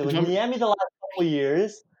 Who was it? It was Miami the last couple of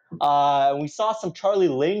years. We saw some Charlie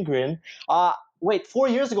Lindgren. Wait, 4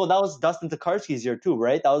 years ago that was Dustin Tokarski's year too,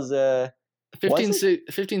 right? That was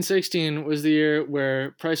 15-16 was the year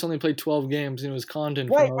where Price only played 12 games and he was Condon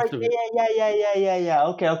for most of it. Yeah.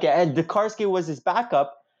 Okay. And Tokarski was his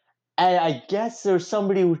backup. And I guess there's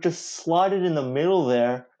somebody who just slotted in the middle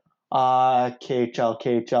there. KHL.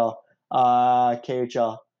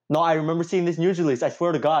 No, I remember seeing this news release. I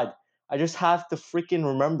swear to God, I just have to freaking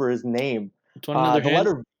remember his name. Do you want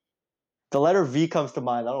another hint? The letter V comes to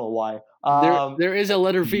mind. I don't know why. There is a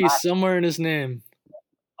letter V somewhere in his name.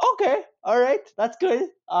 Okay, all right, that's good.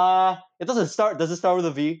 It doesn't start. Does it start with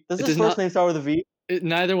a V? Does his first name start with a V?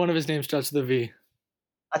 Neither one of his names starts with a V.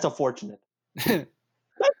 That's unfortunate. Ben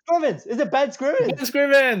Scrivens. Is it Ben Scrivens? Ben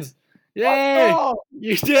Scrivens. Yay!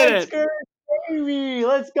 You did it. Scrivens, baby.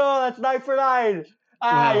 Let's go. That's 9 for 9.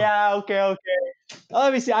 Wow. Yeah. Okay.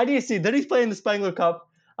 Let me see. I need to see. Did he play in the Spengler Cup?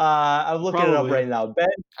 I'm looking it up right now.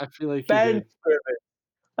 I feel like Ben Scrivens.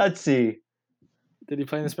 Let's see. Did he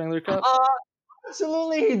play in the Spengler Cup?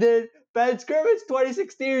 Absolutely, he did. Ben Scrivens,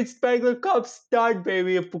 2016 Spengler Cup stud,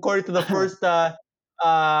 baby. According to the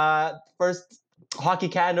first Hockey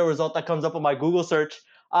Canada result that comes up on my Google search.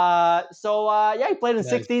 Yeah, he played in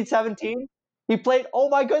 16, 17. He played. Oh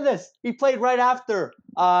my goodness, he played right after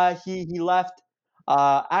he left.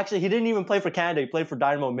 Actually, he didn't even play for Canada. He played for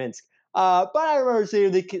Dynamo Minsk. But I remember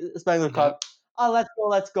seeing the Spengler Cup.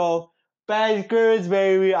 Let's go. Ben Scrivens,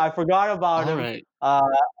 baby. I forgot about him. Right.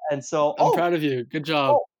 And so I'm proud of you. Good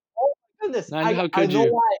job. Oh my goodness! I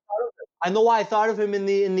know why I thought of him in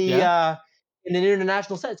an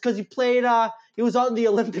international sense because he played. He was on the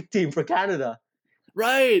Olympic team for Canada.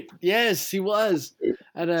 Right. Yes, he was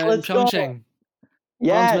at Pyeongchang.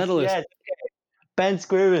 Yes, bronze medalist. Yes. Ben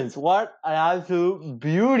Scrivens, what an absolute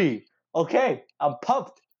beauty. Okay, I'm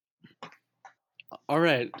pumped. All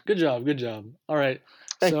right. Good job. All right.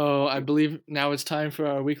 So I believe now it's time for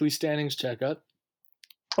our weekly standings checkup.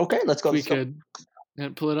 Okay, let's go. We could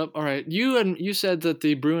pull it up. All right. You said that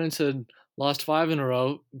the Bruins had lost 5 in a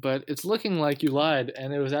row, but it's looking like you lied,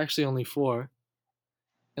 and it was actually only 4.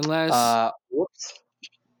 Unless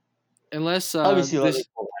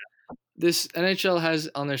this NHL has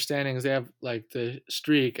on their standings, they have like the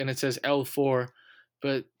streak, and it says L4,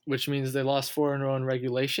 but which means they lost 4 in a row in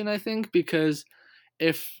regulation, I think, because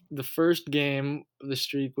if the first game of the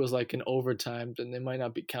streak was like in overtime, then they might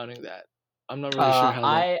not be counting that. I'm not really sure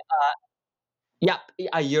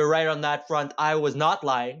how you're right on that front. I was not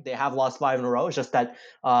lying. They have lost 5 in a row. It's just that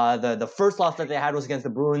the first loss that they had was against the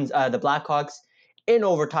Bruins, the Blackhawks, in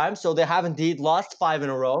overtime. So they have indeed lost 5 in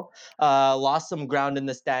a row. Lost some ground in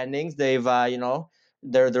the standings. They've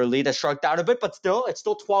their lead has shrunk down a bit, but it's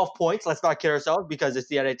still 12 points. Let's not kid ourselves because it's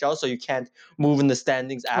the NHL, so you can't move in the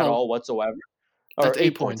standings at all whatsoever. Or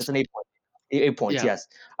 8 points. It's an 8 point. 8 points, yeah. Yes.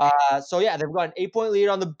 They've got an 8-point lead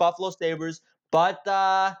on the Buffalo Sabres. But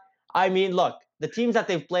I mean, look, the teams that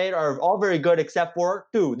they've played are all very good except for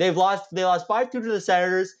two. They lost 5-2 to the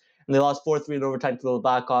Senators, and they lost 4-3 in overtime to the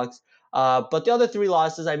Blackhawks. But the other three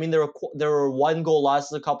losses, I mean, there were 1-goal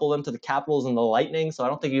losses, a couple of them to the Capitals and the Lightning, so I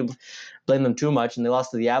don't think you blame them too much. And they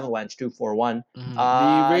lost to the Avalanche 2-4-1.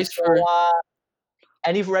 The race for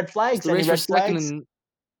Any red flags? the Any race for red second flags? in,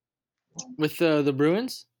 with the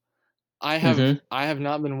Bruins. Mm-hmm. I have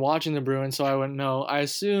not been watching the Bruins, so I wouldn't know. I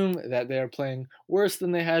assume that they are playing worse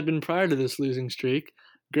than they had been prior to this losing streak.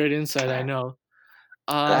 Great insight, I know.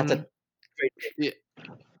 That's a great Yeah,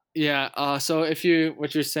 yeah. So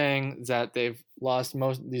what you're saying is that they've lost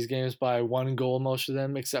most of these games by 1 goal, most of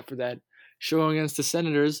them, except for that show against the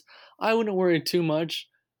Senators. I wouldn't worry too much.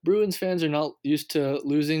 Bruins fans are not used to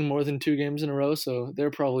losing more than 2 games in a row, so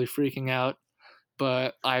they're probably freaking out.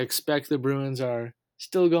 But I expect the Bruins are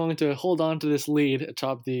still going to hold on to this lead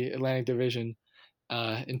atop the Atlantic Division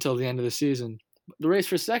until the end of the season. The race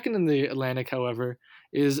for second in the Atlantic, however,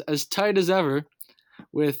 is as tight as ever,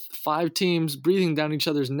 with 5 teams breathing down each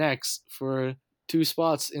other's necks for 2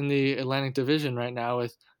 spots in the Atlantic Division right now,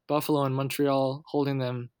 with Buffalo and Montreal holding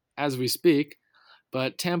them as we speak.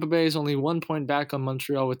 But Tampa Bay is only 1 point back on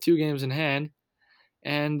Montreal with 2 games in hand,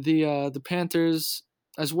 and the Panthers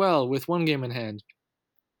as well with 1 game in hand.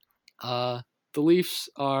 The Leafs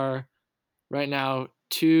are right now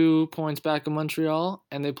 2 points back of Montreal,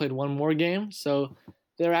 and they played 1 more game, so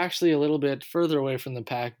they're actually a little bit further away from the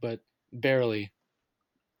pack, but barely.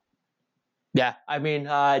 Yeah, I mean,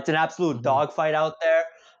 it's an absolute Mhm. dogfight out there.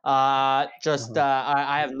 I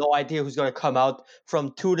have no idea who's going to come out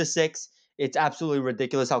from 2 to 6. It's absolutely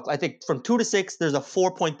ridiculous. How I think from 2 to 6, there's a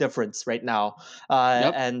 4 point difference right now,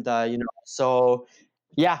 Yep. and so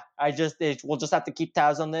yeah, we'll just have to keep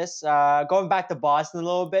tabs on this. Going back to Boston a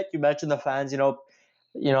little bit, you mentioned the fans. They're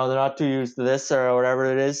not too used to this or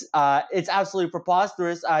whatever it is. It's absolutely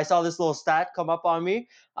preposterous. I saw this little stat come up on me.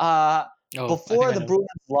 Oh, I think Before I the know. Bruins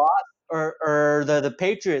lost, or the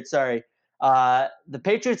Patriots, sorry, the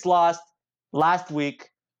Patriots lost last week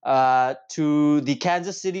to the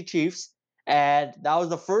Kansas City Chiefs, and that was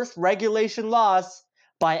the first regulation loss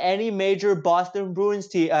by any major Boston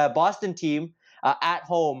team at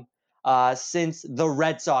home since the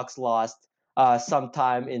Red Sox lost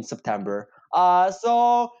sometime in September.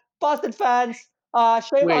 So Boston fans,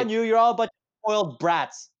 shame on Wait, you. You're all a bunch of spoiled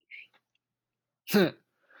brats.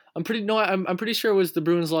 I'm pretty sure it was the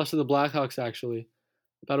Bruins lost to the Blackhawks actually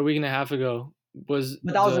about a week and a half ago. But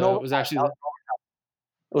that was an Was overtime. actually the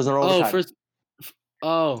It was an oh overtime. first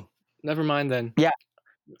oh never mind then. Yeah,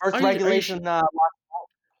 first Are you? regulation. Oh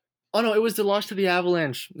no, it was the loss to the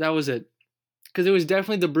Avalanche. That was it. Because it was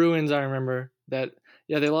definitely the Bruins. I remember that.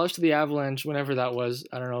 Yeah, they lost to the Avalanche whenever that was.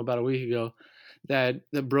 I don't know, about a week ago. That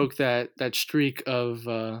broke that streak of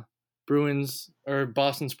Bruins or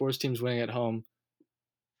Boston sports teams winning at home.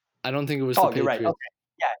 I don't think it was the Oh, you're right. Patriots. Okay,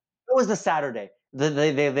 yeah, it was the Saturday.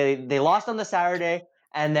 They lost on the Saturday,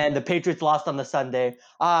 and then the Patriots lost on the Sunday.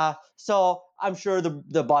 So I'm sure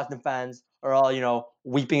the Boston fans are all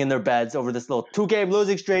weeping in their beds over this little 2 game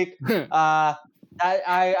losing streak. Uh,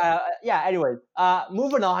 yeah. Anyways,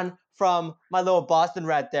 moving on from my little Boston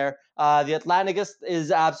rant there. The Atlanticus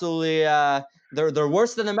is absolutely they're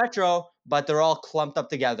worse than the Metro, but they're all clumped up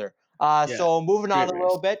together. Yeah, So moving on great a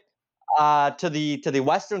little race. bit to the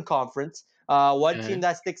Western Conference. One team Okay.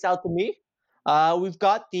 that sticks out to me, we've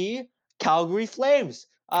got the Calgary Flames.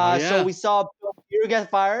 Oh So yeah, we saw Bill Peter get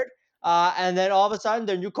fired, and then all of a sudden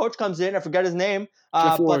their new coach comes in. I forget his name,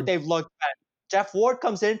 Jeff but Ward. they've looked. Jeff Ward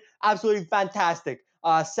comes in, absolutely fantastic.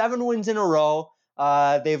 7 wins in a row.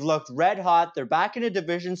 They've looked red hot. They're back in a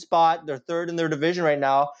division spot. They're third in their division right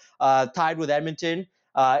now, tied with Edmonton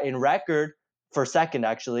in record for second,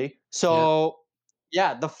 actually. Yeah. So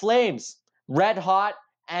yeah, the Flames, red hot,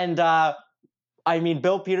 and I mean,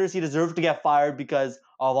 Bill Peters, he deserved to get fired because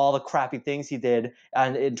of all the crappy things he did,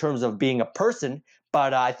 and in terms of being a person.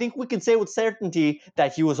 But I think we can say with certainty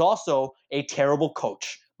that he was also a terrible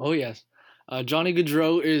coach. Oh yes. Johnny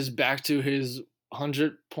Gaudreau is back to his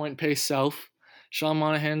 100 point pace self. Sean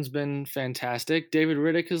Monahan's been fantastic. David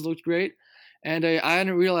Riddick has looked great, and I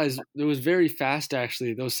hadn't realized it was very fast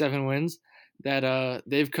actually. Those 7 wins that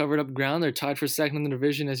they've covered up ground. They're tied for second in the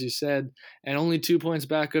division, as you said, and only 2 points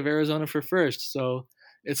back of Arizona for first. So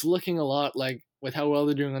it's looking a lot like with how well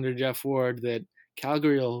they're doing under Jeff Ward that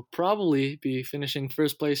Calgary will probably be finishing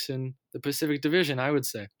first place in the Pacific Division. I would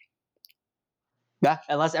say. Yeah,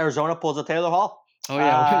 unless Arizona pulls a Taylor Hall. Oh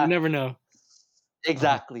yeah, you Uh, never know.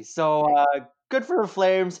 exactly. So good for the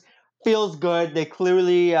Flames. Feels good. They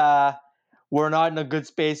clearly were not in a good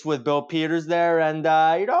space with Bill Peters there, and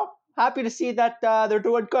happy to see that they're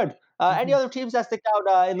doing good. Any other teams that stick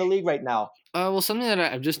out in the league right now? Well, something that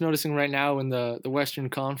I'm just noticing right now in the Western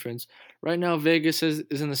Conference, right now Vegas is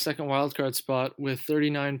in the second wildcard spot with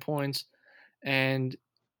 39 points, and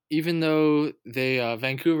even though they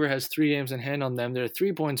Vancouver has 3 games in hand on them, they're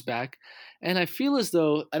 3 points back, and I feel as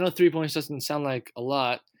though I know 3 points doesn't sound like a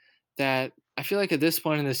lot, that I feel like at this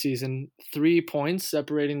point in the season, 3 points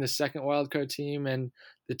separating the second wildcard team and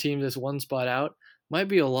the team that's one spot out might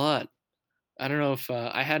be a lot. I don't know if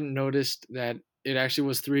I hadn't noticed that it actually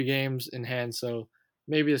was 3 games in hand, so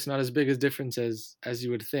maybe it's not as big a difference as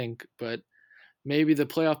you would think, but maybe the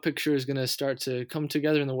playoff picture is going to start to come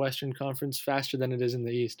together in the Western Conference faster than it is in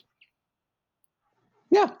the East.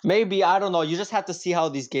 Yeah, maybe. I don't know. You just have to see how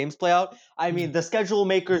these games play out. I mean, Mhm. the schedule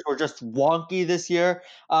makers were just wonky this year.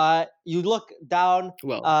 You look down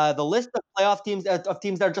Well, the list of playoff teams of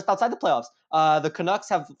teams that are just outside the playoffs. The Canucks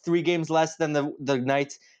have 3 games less than the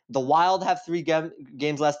Knights. The Wild have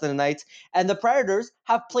games less than the Knights, and the Predators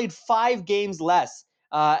have played 5 games less.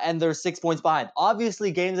 And they're 6 points behind.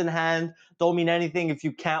 Obviously, games in hand don't mean anything if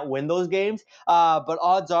you can't win those games. But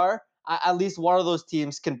odds are at least one of those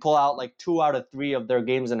teams can pull out like 2 out of 3 of their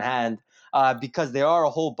games in hand because there are a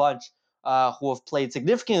whole bunch who have played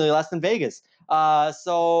significantly less than Vegas.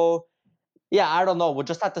 So yeah, I don't know. We'll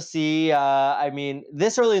just have to see. I mean,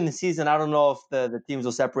 this early in the season, I don't know if the teams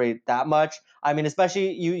will separate that much. I mean,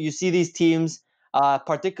 especially you see these teams,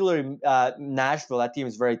 particularly Nashville. That team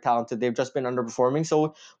is very talented. They've just been underperforming,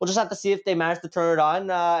 so we'll just have to see if they manage to turn it on,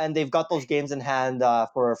 and they've got those games in hand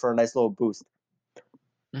for a nice little boost.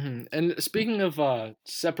 And speaking of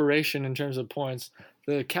separation in terms of points,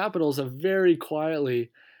 the Capitals have very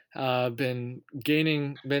quietly been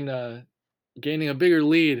gaining a bigger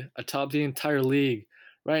lead atop the entire league.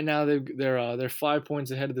 Right now, they're 5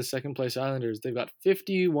 points ahead of the second place Islanders. They've got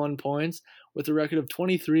 51 points with a record of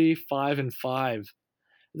 23, 5-5. At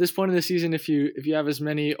this point in the season, if you have as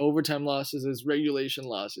many overtime losses as regulation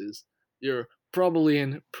losses, you're probably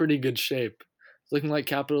in pretty good shape. It's looking like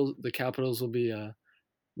the Capitals will be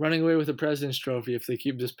running away with the President's Trophy if they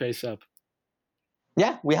keep this pace up.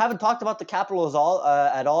 Yeah, we haven't talked about the Capitals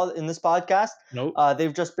at all in this podcast. Nope.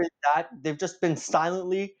 They've just been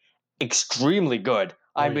silently extremely good.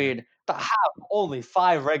 I Oh yeah. mean, to have only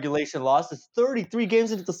 5 regulation losses, 33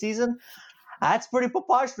 games into the season, that's pretty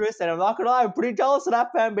preposterous. And I'm not gonna lie, I'm pretty jealous of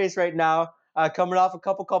that fan base right now. Coming off a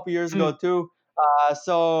couple years ago Hmm. too.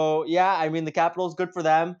 So yeah, I mean the Capitals, good for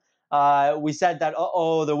them. We said that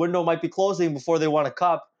the window might be closing before they won a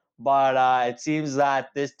cup, but it seems that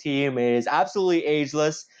this team is absolutely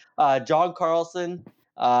ageless. John Carlson,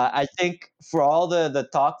 I think for all the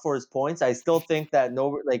talk for his points, I still think that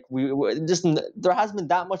no, like just there hasn't been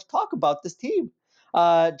that much talk about this team.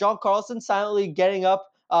 John Carlson silently getting up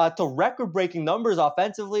to record-breaking numbers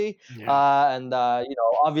offensively, Yeah. and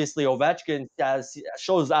obviously Ovechkin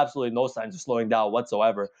shows absolutely no signs of slowing down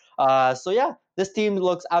whatsoever. So yeah, this team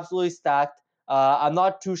looks absolutely stacked. I'm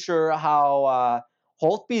not too sure how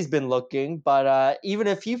Holtby's been looking, but even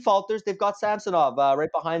if he falters, they've got Samsonov right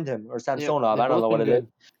behind him, or Yep. Samsonov. They've I don't both know what been it is.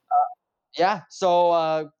 good. Yeah,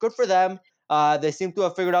 so good for them. They seem to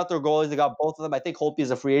have figured out their goalies. They got both of them. I think Holtby is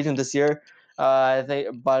a free agent this year.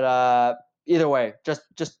 But either way, just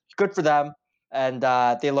good for them, and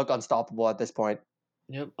they look unstoppable at this point.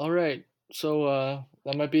 Yep. All right. So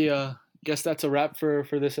that might be guess that's a wrap for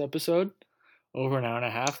this episode. Over an hour and a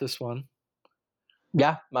half. This one.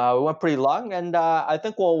 Yeah, we went pretty long, and I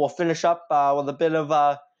think we'll finish up with a bit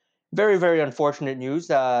of very very unfortunate news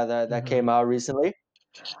that came Hmm. out recently.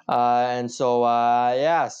 And so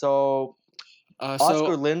yeah, so Oscar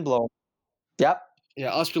So Lindblom. Yep.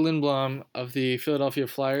 yeah, Oscar Lindblom of the Philadelphia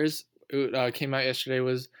Flyers who, came out yesterday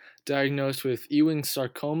was diagnosed with Ewing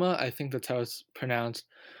sarcoma. I think that's how it's pronounced,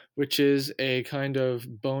 which is a kind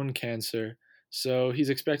of bone cancer. So he's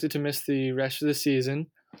expected to miss the rest of the season.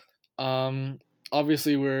 Um,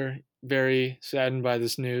 Obviously, we're very saddened by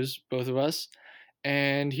this news, both of us.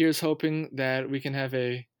 And here's hoping that we can have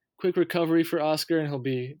a quick recovery for Oscar and he'll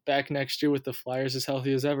be back next year with the Flyers as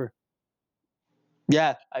healthy as ever.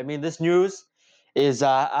 Yeah, I mean, this news is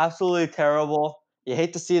absolutely terrible. You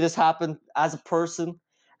hate to see this happen as a person,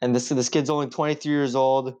 and this kid's only 23 years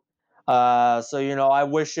old. So I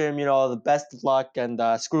wish him the best of luck, and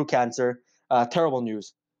screw cancer. Terrible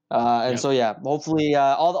news. And Yep. so yeah, hopefully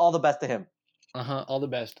all the best to him. All the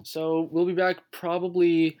best. So we'll be back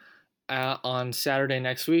probably on Saturday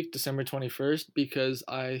next week, December 21st, because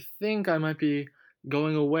I think I might be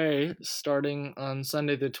going away starting on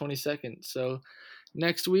Sunday the 22nd. So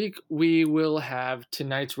next week we will have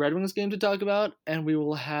tonight's Red Wings game to talk about, and we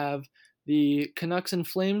will have the Canucks and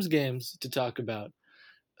Flames games to talk about.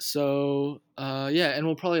 So yeah, and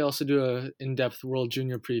we'll probably also do a in-depth World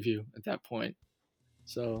Junior preview at that point.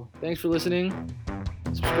 So thanks for listening.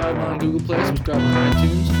 Subscribe on Google Play, subscribe on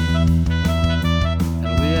iTunes.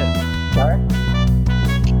 That'll be it. All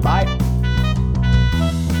right. Bye.